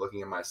point of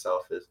looking at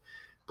myself as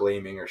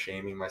blaming or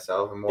shaming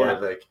myself, and more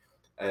of like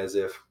as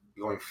if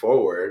going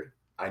forward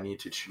I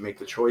need to make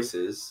the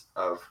choices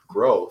of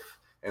growth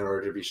in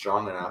order to be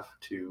strong enough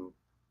to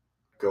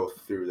go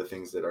through the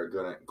things that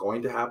are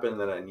going to happen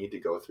that I need to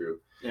go through.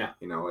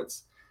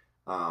 It's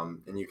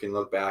and you can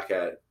look back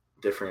at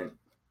different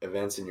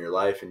events in your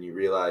life and you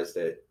realize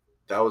that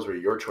were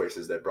your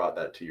choices that brought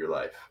that to your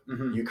life.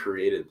 You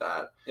created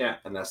that.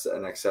 And that's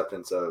an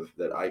acceptance of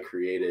that. I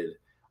created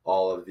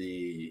all of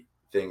the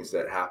things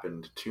that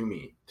happened to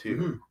me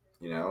too,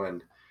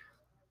 and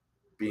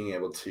being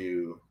able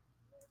to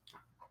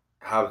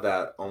have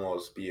that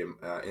almost be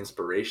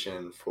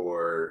inspiration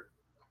for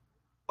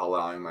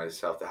allowing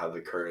myself to have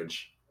the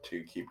courage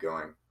to keep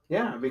going.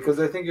 Yeah, because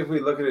I think if we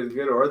look at it, the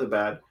good or the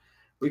bad,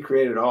 we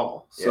create it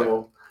all.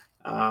 So,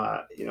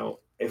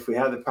 if we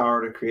have the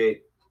power to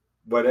create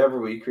whatever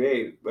we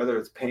create, whether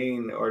it's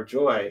pain or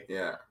joy,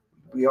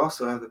 we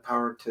also have the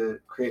power to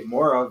create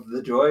more of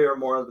the joy or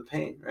more of the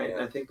pain, right?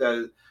 And I think that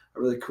is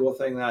a really cool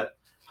thing. That,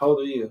 how old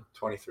are you?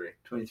 23.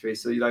 23.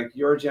 So you, like,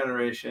 your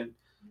generation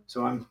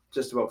So I'm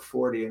just about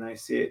 40, and I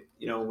see it,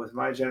 with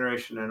my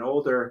generation and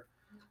older,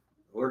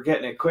 we're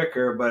getting it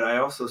quicker, but I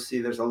also see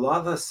there's a lot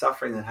of the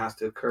suffering that has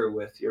to occur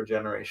with your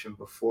generation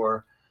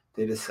before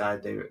they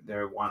decide they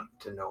want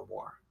to know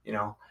more,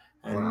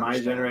 And my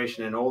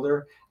generation and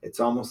older, it's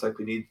almost like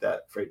we need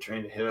that freight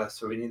train to hit us.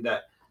 So we need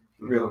that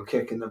real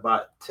kick in the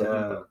butt,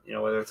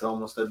 whether it's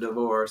almost a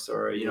divorce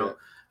or,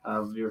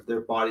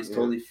 their body's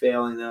totally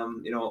failing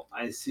them.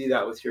 I see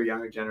that with your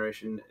younger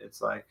generation.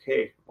 It's like,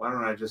 hey, why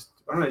don't I just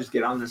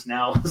get on this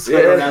now? So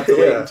I don't have to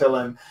wait until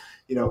I'm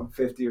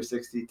 50 or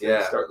 60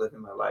 to start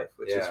living my life,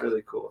 which is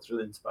really cool. It's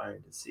really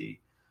inspiring to see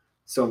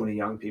so many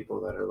young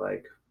people that are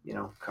like,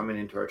 coming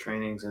into our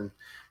trainings and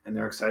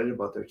they're excited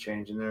about their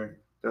change, and their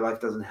life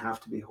doesn't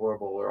have to be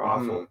horrible or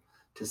awful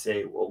to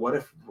say, well, what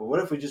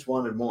if we just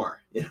wanted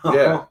more,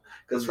 Yeah.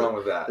 What's wrong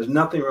with that? There's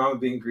nothing wrong with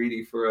being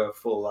greedy for a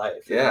full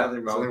life. There's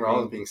nothing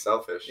wrong with being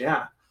selfish.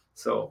 Yeah.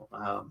 So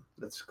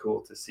that's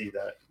cool to see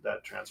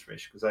that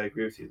transformation, because I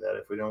agree with you that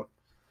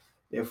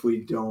if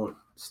we don't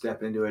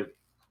step into it,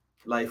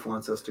 life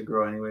wants us to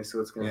grow anyway,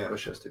 so it's going to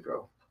push us to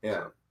grow.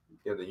 Yeah.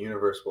 So. The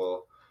universe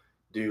will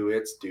do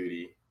its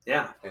duty.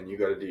 Yeah. And you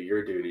got to do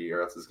your duty,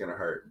 or else it's going to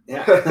hurt.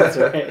 Yeah, that's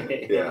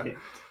right.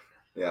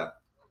 Yeah.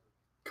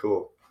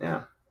 Cool.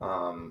 Yeah.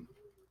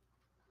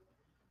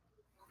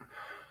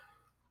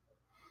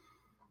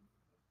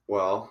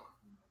 Well,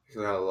 I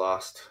kind of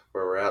lost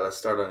where we're at. Let's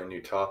start on a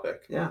new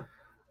topic. Yeah.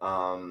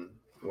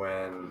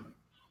 When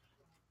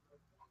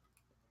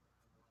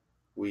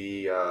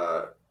we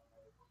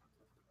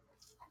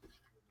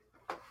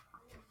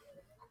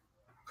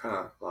kind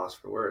of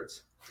lost for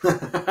words.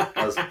 That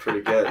was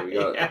pretty good. We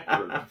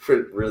got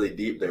really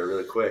deep there,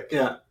 really quick.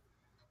 Yeah.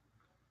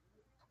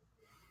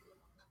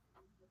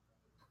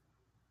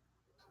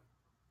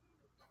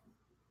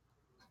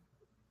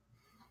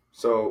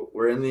 So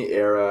we're in the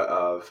era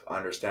of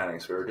understanding.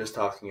 So we were just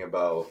talking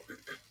about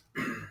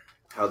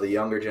how the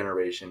younger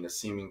generation is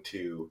seeming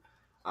to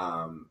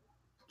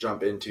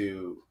jump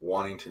into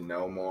wanting to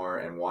know more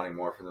and wanting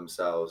more for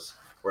themselves,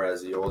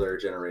 whereas the older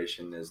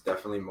generation is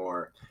definitely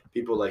more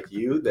people like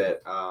you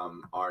that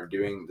are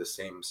doing the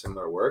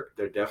similar work.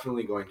 They're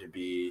definitely going to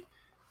be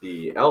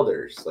the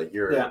elders. Like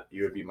you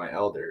would be my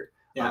elder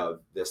of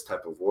this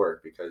type of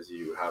work, because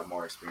you have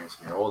more experience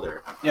and you're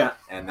older. Yeah.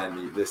 And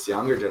then this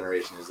younger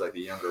generation is like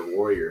the younger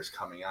warriors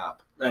coming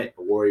up. Right.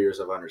 The warriors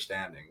of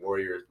understanding,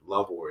 warriors,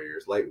 love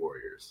warriors, light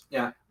warriors.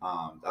 Yeah.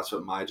 That's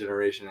what my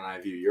generation and I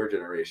view your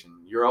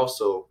generation. You're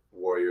also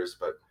warriors,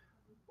 but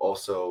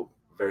also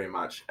very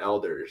much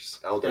elders.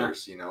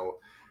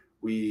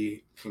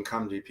 We can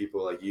come to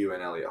people like you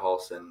and Elliot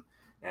Halson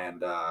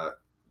and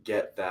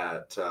get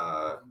that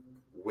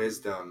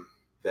wisdom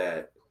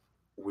that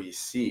we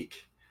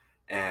seek.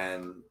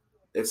 And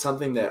it's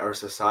something that our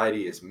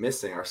society is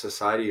missing. Our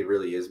society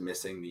really is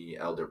missing the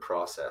elder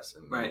process,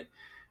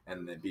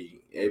 and then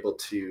being able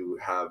to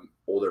have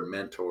older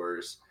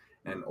mentors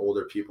and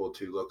older people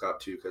to look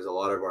up to, because a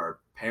lot of our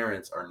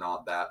parents are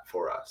not that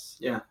for us.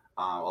 Yeah.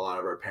 A lot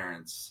of our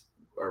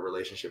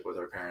relationship with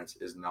our parents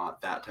is not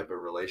that type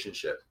of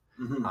relationship.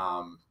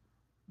 Mm-hmm.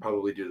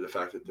 Probably due to the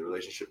fact that the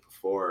relationship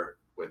before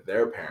with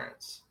their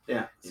parents,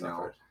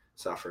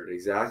 suffered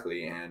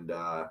exactly. And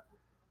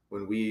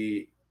when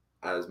we,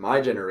 as my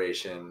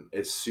generation,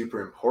 it's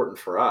super important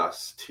for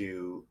us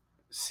to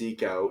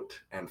seek out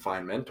and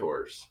find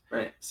mentors,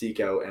 right? Seek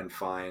out and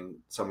find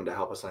someone to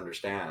help us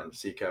understand,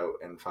 seek out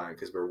and find,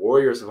 because we're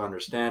warriors of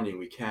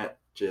understanding.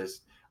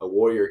 A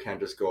warrior can't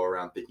just go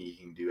around thinking he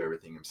can do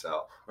everything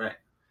himself. Right.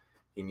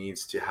 He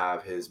needs to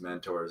have his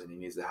mentors, and he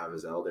needs to have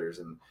his elders,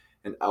 and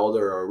an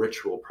elder or a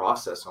ritual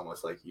process,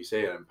 almost like you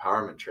say, an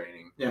empowerment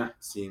training. Yeah.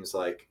 Seems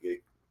like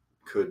it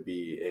could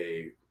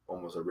be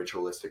almost a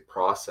ritualistic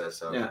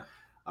process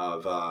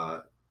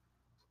of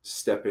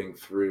stepping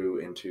through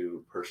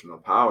into personal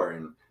power,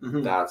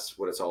 and that's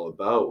what it's all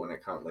about. When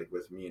it comes, like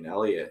with me and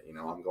Elliot,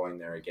 I'm going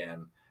there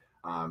again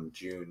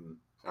June.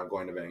 I'm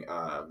going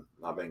to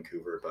not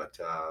Vancouver, but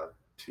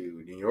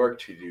to New York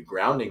to do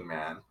Grounding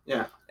Man.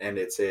 Yeah. And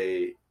it's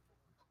a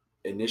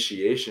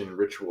initiation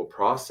ritual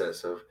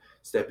process of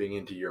stepping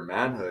into your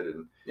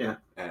manhood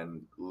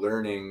and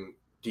learning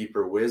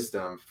deeper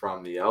wisdom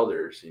from the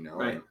elders,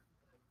 Right.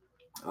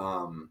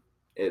 And,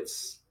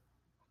 it's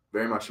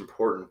very much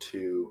important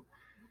to,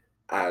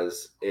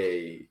 as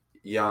a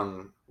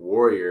young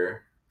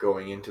warrior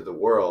going into the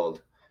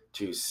world,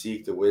 to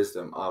seek the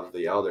wisdom of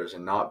the elders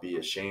and not be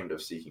ashamed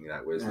of seeking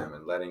that wisdom,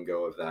 and letting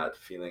go of that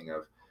feeling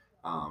of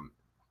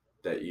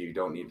that you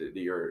don't need to,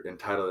 you're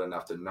entitled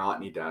enough to not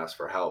need to ask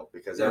for help,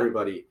 because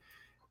everybody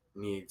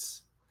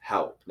needs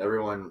help.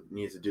 Everyone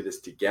needs to do this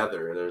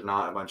together. There's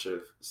not a bunch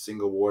of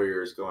single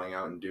warriors going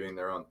out and doing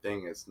their own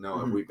thing. It's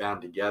if we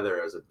band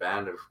together as a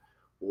band of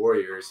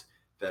warriors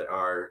that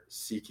are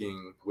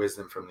seeking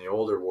wisdom from the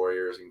older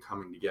warriors and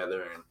coming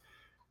together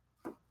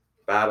and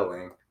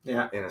battling,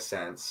 in a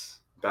sense,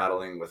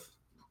 battling with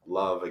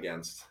love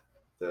against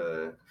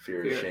the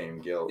fear. Shame,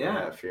 guilt,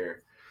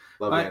 fear,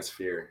 love against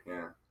fear.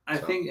 I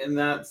think, and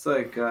that's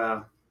like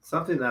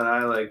something that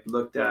I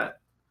looked at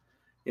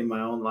in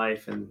my own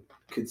life, and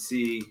could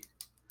see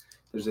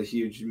there's a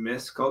huge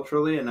miss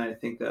culturally, and I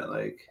think that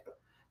like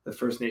the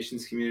First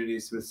Nations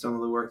communities, with some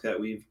of the work that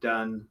we've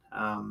done,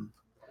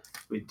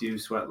 we do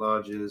sweat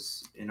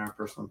lodges in our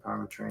personal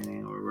empowerment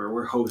training, or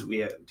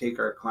we take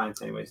our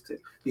clients anyways to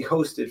be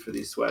hosted for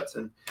these sweats,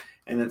 and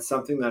it's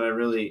something that I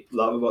really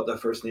love about the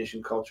First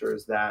Nation culture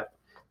is that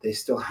they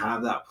still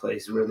have that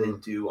place where they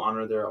do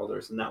honor their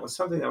elders, and that was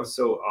something that was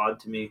so odd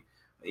to me,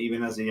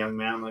 even as a young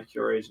man like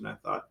your age. And I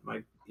thought,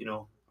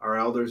 our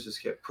elders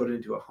just get put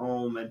into a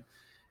home,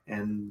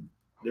 and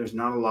there's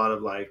not a lot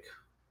of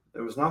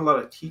there was not a lot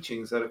of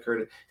teachings that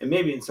occurred, and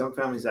maybe in some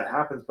families that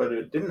happens, but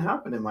it didn't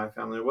happen in my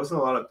family. There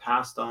wasn't a lot of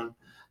passed on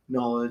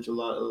knowledge, a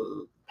lot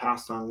of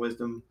passed on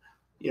wisdom.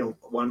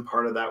 One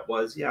part of that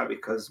was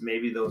because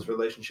maybe those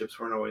relationships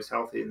weren't always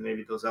healthy, and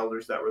maybe those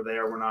elders that were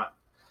there were not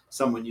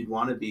someone you'd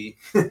want to be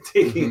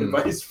taking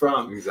advice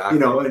from. Exactly.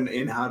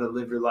 In how to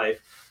live your life.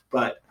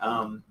 But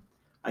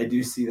I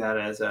do see that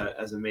as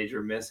a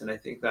major miss, and I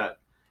think that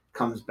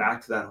comes back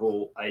to that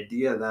whole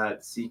idea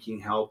that seeking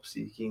help,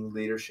 seeking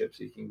leadership,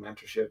 seeking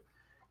mentorship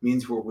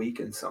means we're weak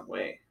in some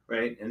way,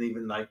 right? And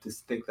even like to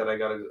think that I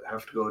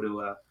have to go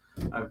to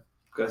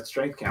a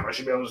strength camp. I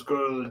should be able to just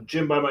go to the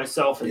gym by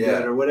myself and do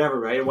it, or whatever,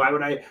 right? Why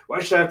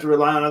should I have to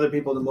rely on other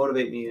people to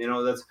motivate me?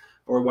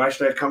 Or why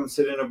should I come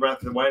sit in a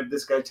breath? And why did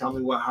this guy tell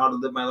me how to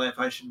live my life?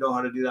 I should know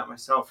how to do that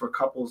myself. For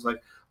couples,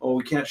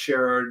 we can't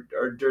share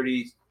our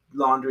dirty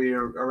laundry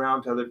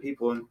around to other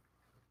people. And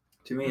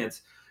to me,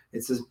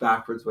 it's this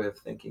backwards way of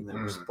thinking that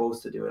we're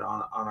supposed to do it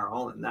on our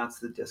own, and that's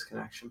the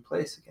disconnection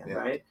place again,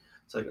 right?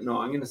 It's like, no,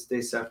 I'm going to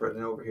stay separate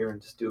and over here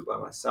and just do it by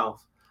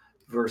myself,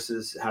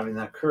 versus having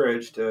that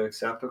courage to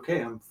accept,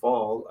 okay, I'm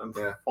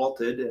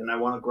faulted, and I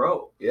want to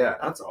grow. Yeah,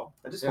 that's all.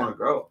 I just want to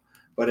grow.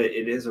 But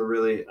it is a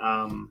really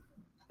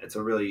it's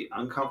a really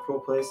uncomfortable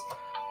place.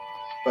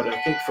 But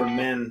I think for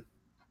men,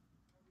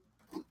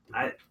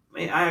 I'm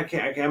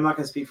not going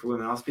to speak for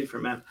women. I'll speak for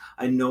men.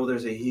 I know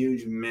there's a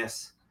huge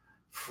miss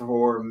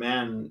for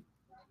men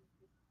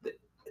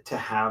to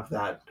have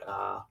that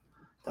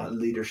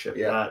leadership,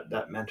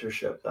 that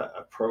mentorship, that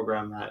a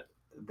program that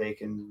they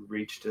can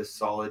reach to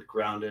solid,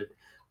 grounded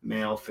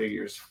male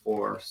figures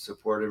for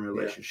support in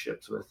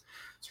relationships with.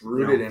 It's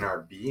rooted in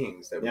our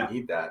beings that we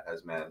need that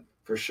as men.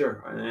 For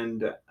sure,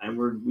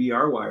 and we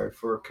are wired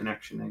for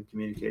connection and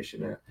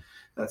communication. And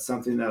that's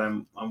something that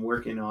I'm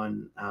working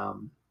on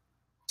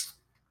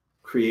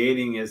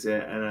creating as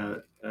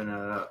a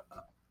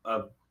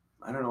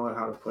I don't know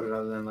how to put it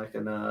other than like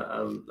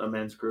a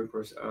men's group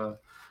or a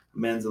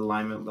men's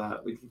alignment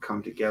that we can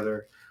come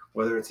together,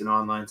 whether it's an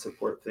online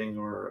support thing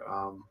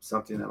or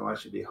something that will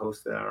actually be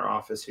hosted at our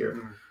office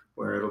here,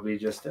 where it'll be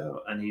just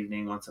an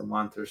evening once a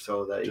month or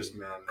so that just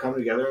come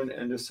together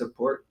and just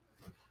support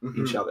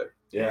each other.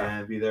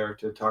 And be there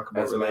to talk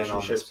about as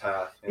relationships.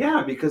 Path,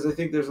 because I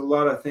think there's a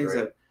lot of things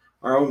that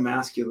our own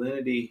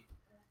masculinity,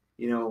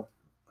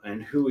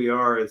 and who we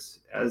are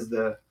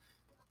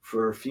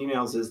for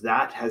females, is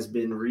that has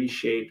been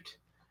reshaped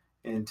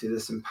into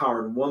this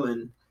empowered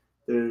woman.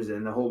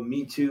 And the whole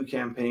Me Too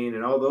campaign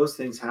and all those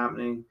things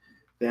happening.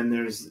 Then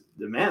there's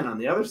the man on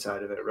the other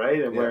side of it,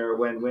 right? And where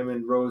when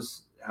women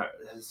rose,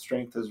 his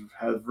strength has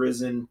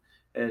risen,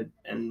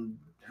 and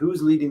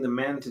who's leading the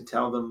men to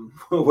tell them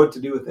what to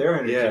do with their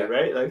energy,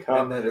 right? Like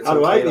how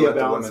do I be a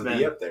balanced man?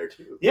 Be up there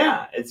too.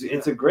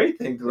 It's a great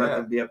thing to let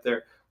them be up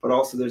there, but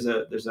also there's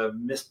a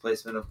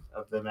misplacement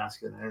of the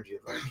masculine energy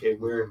of like, okay,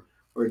 where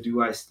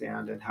do I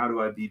stand, and how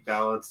do I be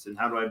balanced, and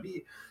how do I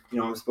be,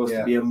 I'm supposed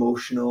to be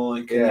emotional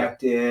and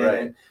connected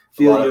and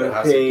feel your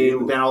pain,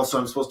 but then also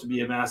I'm supposed to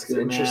be a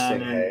masculine man. It's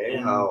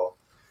interesting, how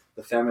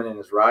the feminine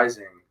is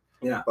rising.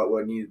 Yeah, but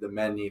what the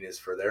men need is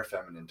for their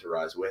feminine to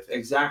rise with it.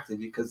 Exactly,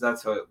 because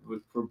that's how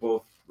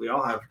we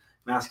all have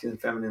masculine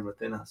and feminine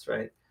within us,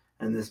 right?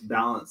 And this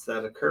balance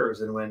that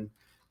occurs, and when,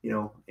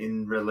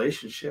 in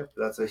relationship,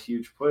 that's a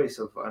huge place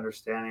of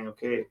understanding,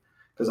 okay,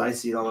 because I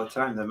see it all the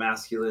time, the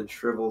masculine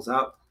shrivels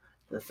up,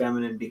 the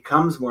feminine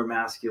becomes more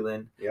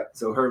masculine,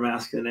 so her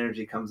masculine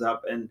energy comes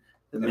up, and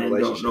the men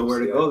don't know where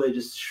to go. They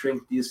just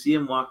shrink. You see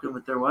them walking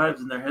with their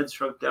wives, and their heads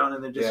shrunk down,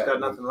 and they just got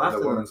nothing left.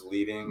 And the woman's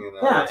leading,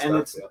 and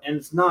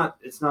it's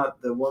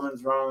not the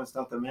woman's wrong. It's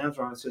not the man's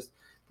wrong. It's just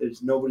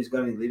nobody's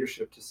got any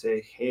leadership to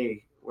say,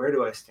 hey, where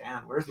do I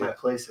stand? Where's my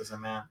place as a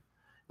man?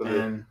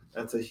 And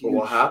that's a huge.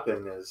 But what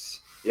happened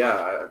is,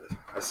 I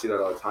see that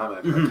all the time.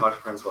 I've talked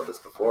to friends about this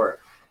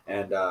before,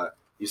 and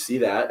you see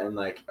that, and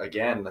like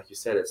again, like you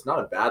said, it's not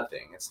a bad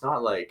thing. It's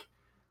not like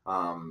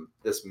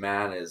this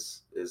man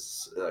is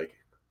like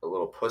a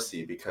little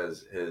pussy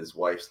because his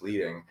wife's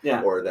leading,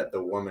 or that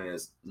the woman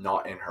is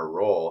not in her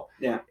role.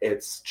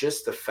 It's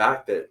just the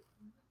fact that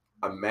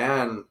a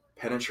man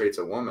penetrates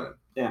a woman.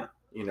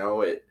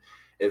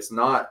 It's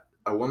not,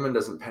 a woman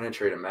doesn't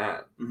penetrate a man.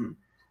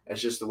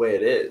 It's just the way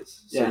it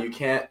is. So you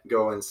can't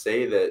go and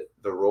say that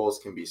the roles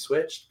can be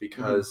switched,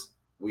 because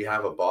we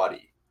have a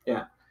body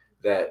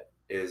that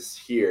is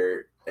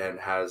here and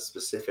has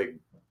specific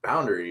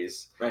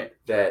boundaries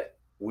that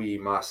we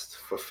must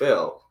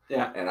fulfill.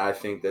 And I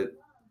think that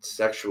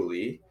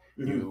sexually,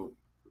 you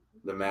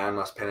the man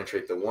must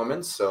penetrate the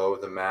woman, so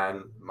the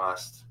man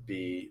must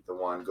be the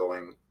one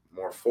going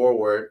more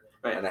forward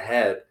and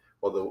ahead.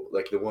 Well,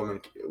 the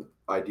woman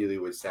ideally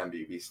would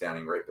be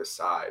standing right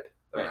beside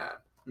the man,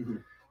 Mm-hmm.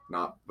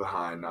 not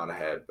behind, not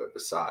ahead, but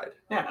beside.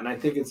 Yeah, and I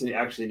think it's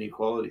actually an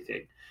equality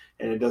thing,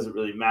 and it doesn't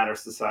really matter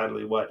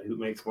societally who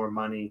makes more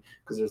money,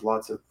 because there's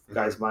lots of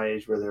guys my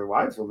age where their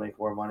wives will make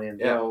more money and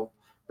they'll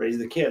raise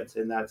the kids,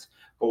 and that's.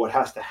 But what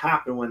has to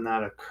happen when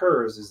that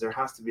occurs is there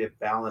has to be a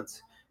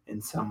balance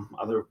in some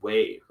other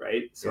way,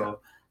 right? So,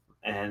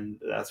 and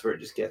that's where it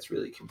just gets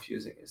really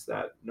confusing. Is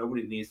that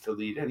nobody needs to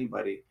lead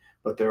anybody,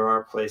 but there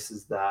are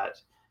places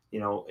that,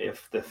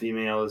 if the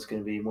female is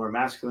going to be more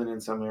masculine in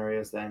some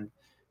areas, then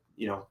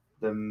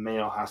the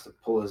male has to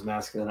pull his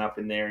masculine up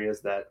in the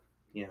areas that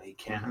he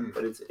can't. Mm-hmm.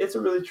 But it's a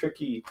really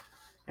tricky,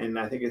 and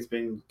I think it's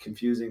been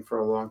confusing for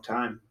a long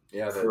time.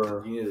 Yeah,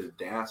 you need to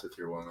dance with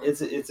your woman.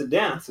 It's a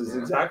dance is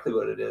exactly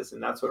what it is,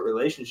 and that's what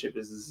relationship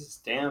is this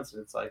dance.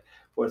 And it's like,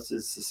 what's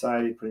this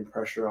society putting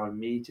pressure on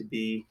me to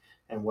be,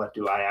 and what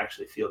do I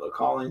actually feel the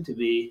calling to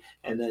be,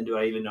 and then do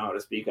I even know how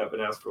to speak up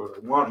and ask for what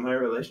I want in my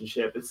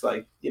relationship? It's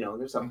like,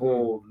 there's a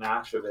whole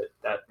mash of it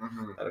that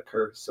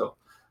occurs. So,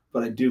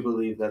 but I do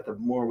believe that the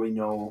more we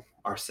know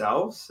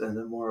ourselves and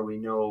the more we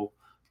know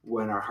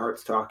when our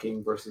heart's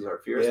talking versus our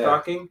fear's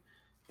talking,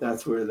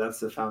 that's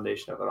the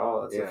foundation of it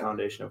all. That's the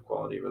foundation of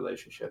quality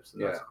relationships.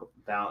 And that's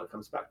balance. It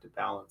comes back to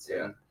balance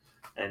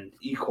and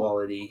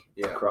equality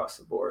across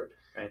the board.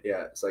 Right?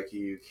 Yeah. It's like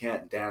you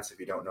can't dance if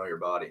you don't know your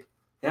body.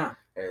 Yeah.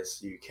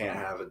 As you can't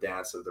have a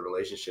dance of the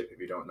relationship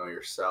if you don't know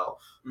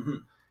yourself. Mm-hmm.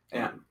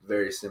 And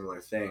very similar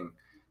thing.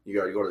 You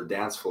got to go to the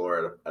dance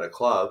floor at a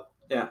club.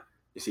 Yeah.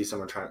 You see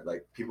someone trying,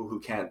 like people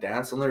who can't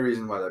dance. The only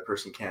reason why that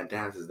person can't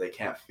dance is they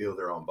can't feel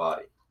their own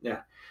body.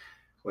 Yeah.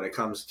 When it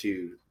comes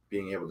to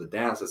being able to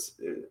dance,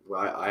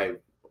 I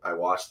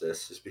watch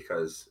this just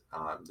because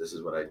this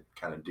is what I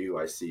kind of do.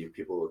 I see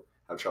people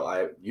have trouble.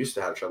 I used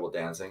to have trouble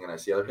dancing, and I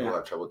see other people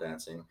have trouble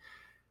dancing.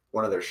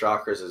 One of their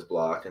chakras is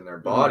blocked in their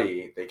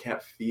body. They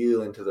can't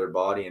feel into their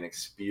body and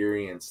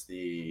experience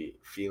the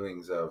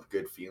feelings of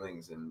good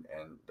feelings, and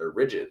they're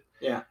rigid.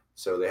 Yeah.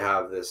 So they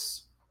have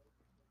this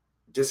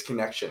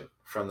disconnection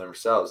from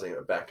themselves.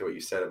 Back to what you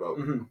said about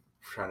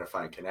trying to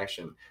find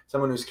connection.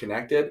 Someone who's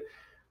connected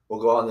will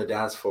go out on the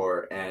dance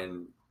floor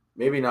and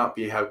maybe not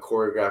have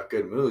choreographed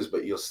good moves,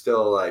 but you'll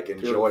still like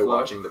enjoy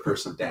watching the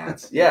person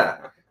dance.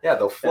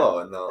 They'll flow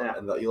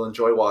and you'll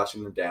enjoy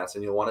watching them dance,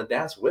 and you'll want to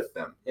dance with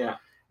them. Yeah.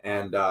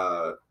 And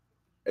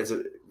it's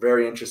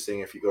very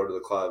interesting if you go to the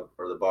club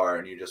or the bar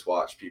and you just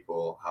watch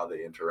people, how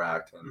they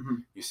interact,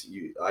 and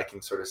I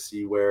can sort of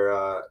see where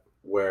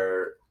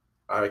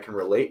I can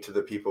relate to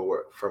the people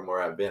from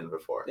where I've been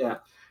before. Yeah.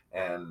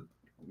 And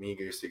me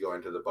used to go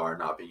into the bar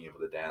not being able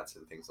to dance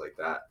and things like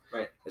that.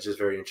 Right. It's just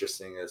very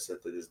interesting is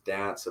that this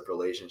dance of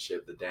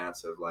relationship, the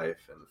dance of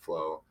life and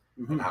flow,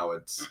 and how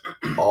it's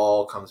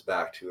all comes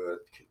back to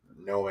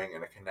a knowing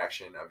and a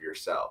connection of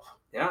yourself.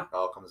 Yeah. It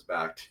all comes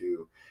back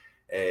to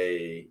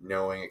a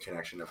knowing, a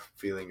connection of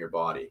feeling your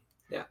body.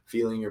 Yeah.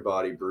 Feeling your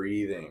body,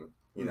 breathing,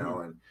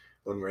 and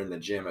when we're in the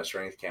gym at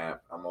strength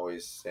camp, I'm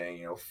always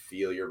saying,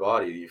 feel your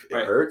body. If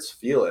it hurts,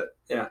 feel it.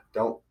 Yeah.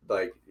 Don't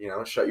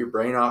shut your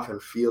brain off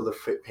and feel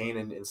the pain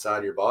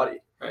inside your body.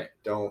 Right.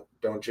 Don't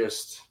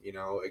just,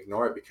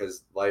 ignore it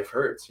because life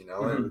hurts,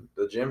 and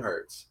the gym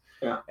hurts.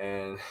 Yeah.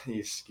 And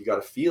you got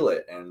to feel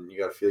it, and you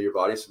got to feel your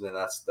body. So then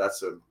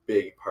that's a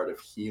big part of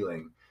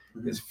healing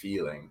is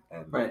feeling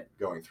and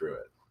going through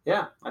it.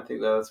 Yeah. I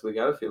think we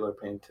got to feel our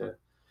pain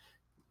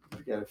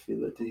we got to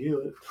feel it to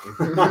heal it.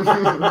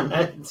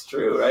 It's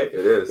true, right? It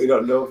is. We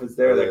don't know if it's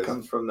there. That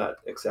comes from that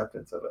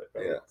acceptance of it.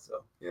 Right? Yeah.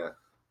 So. Yeah.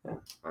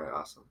 All right.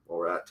 Awesome. Well,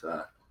 we're at.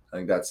 I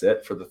think that's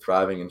it for the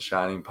Thriving and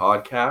Shining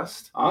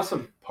podcast.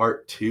 Awesome.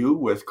 Part 2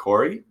 with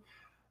Corey,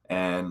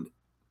 and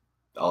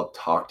I'll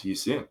talk to you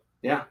soon.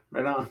 Yeah.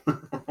 Right on.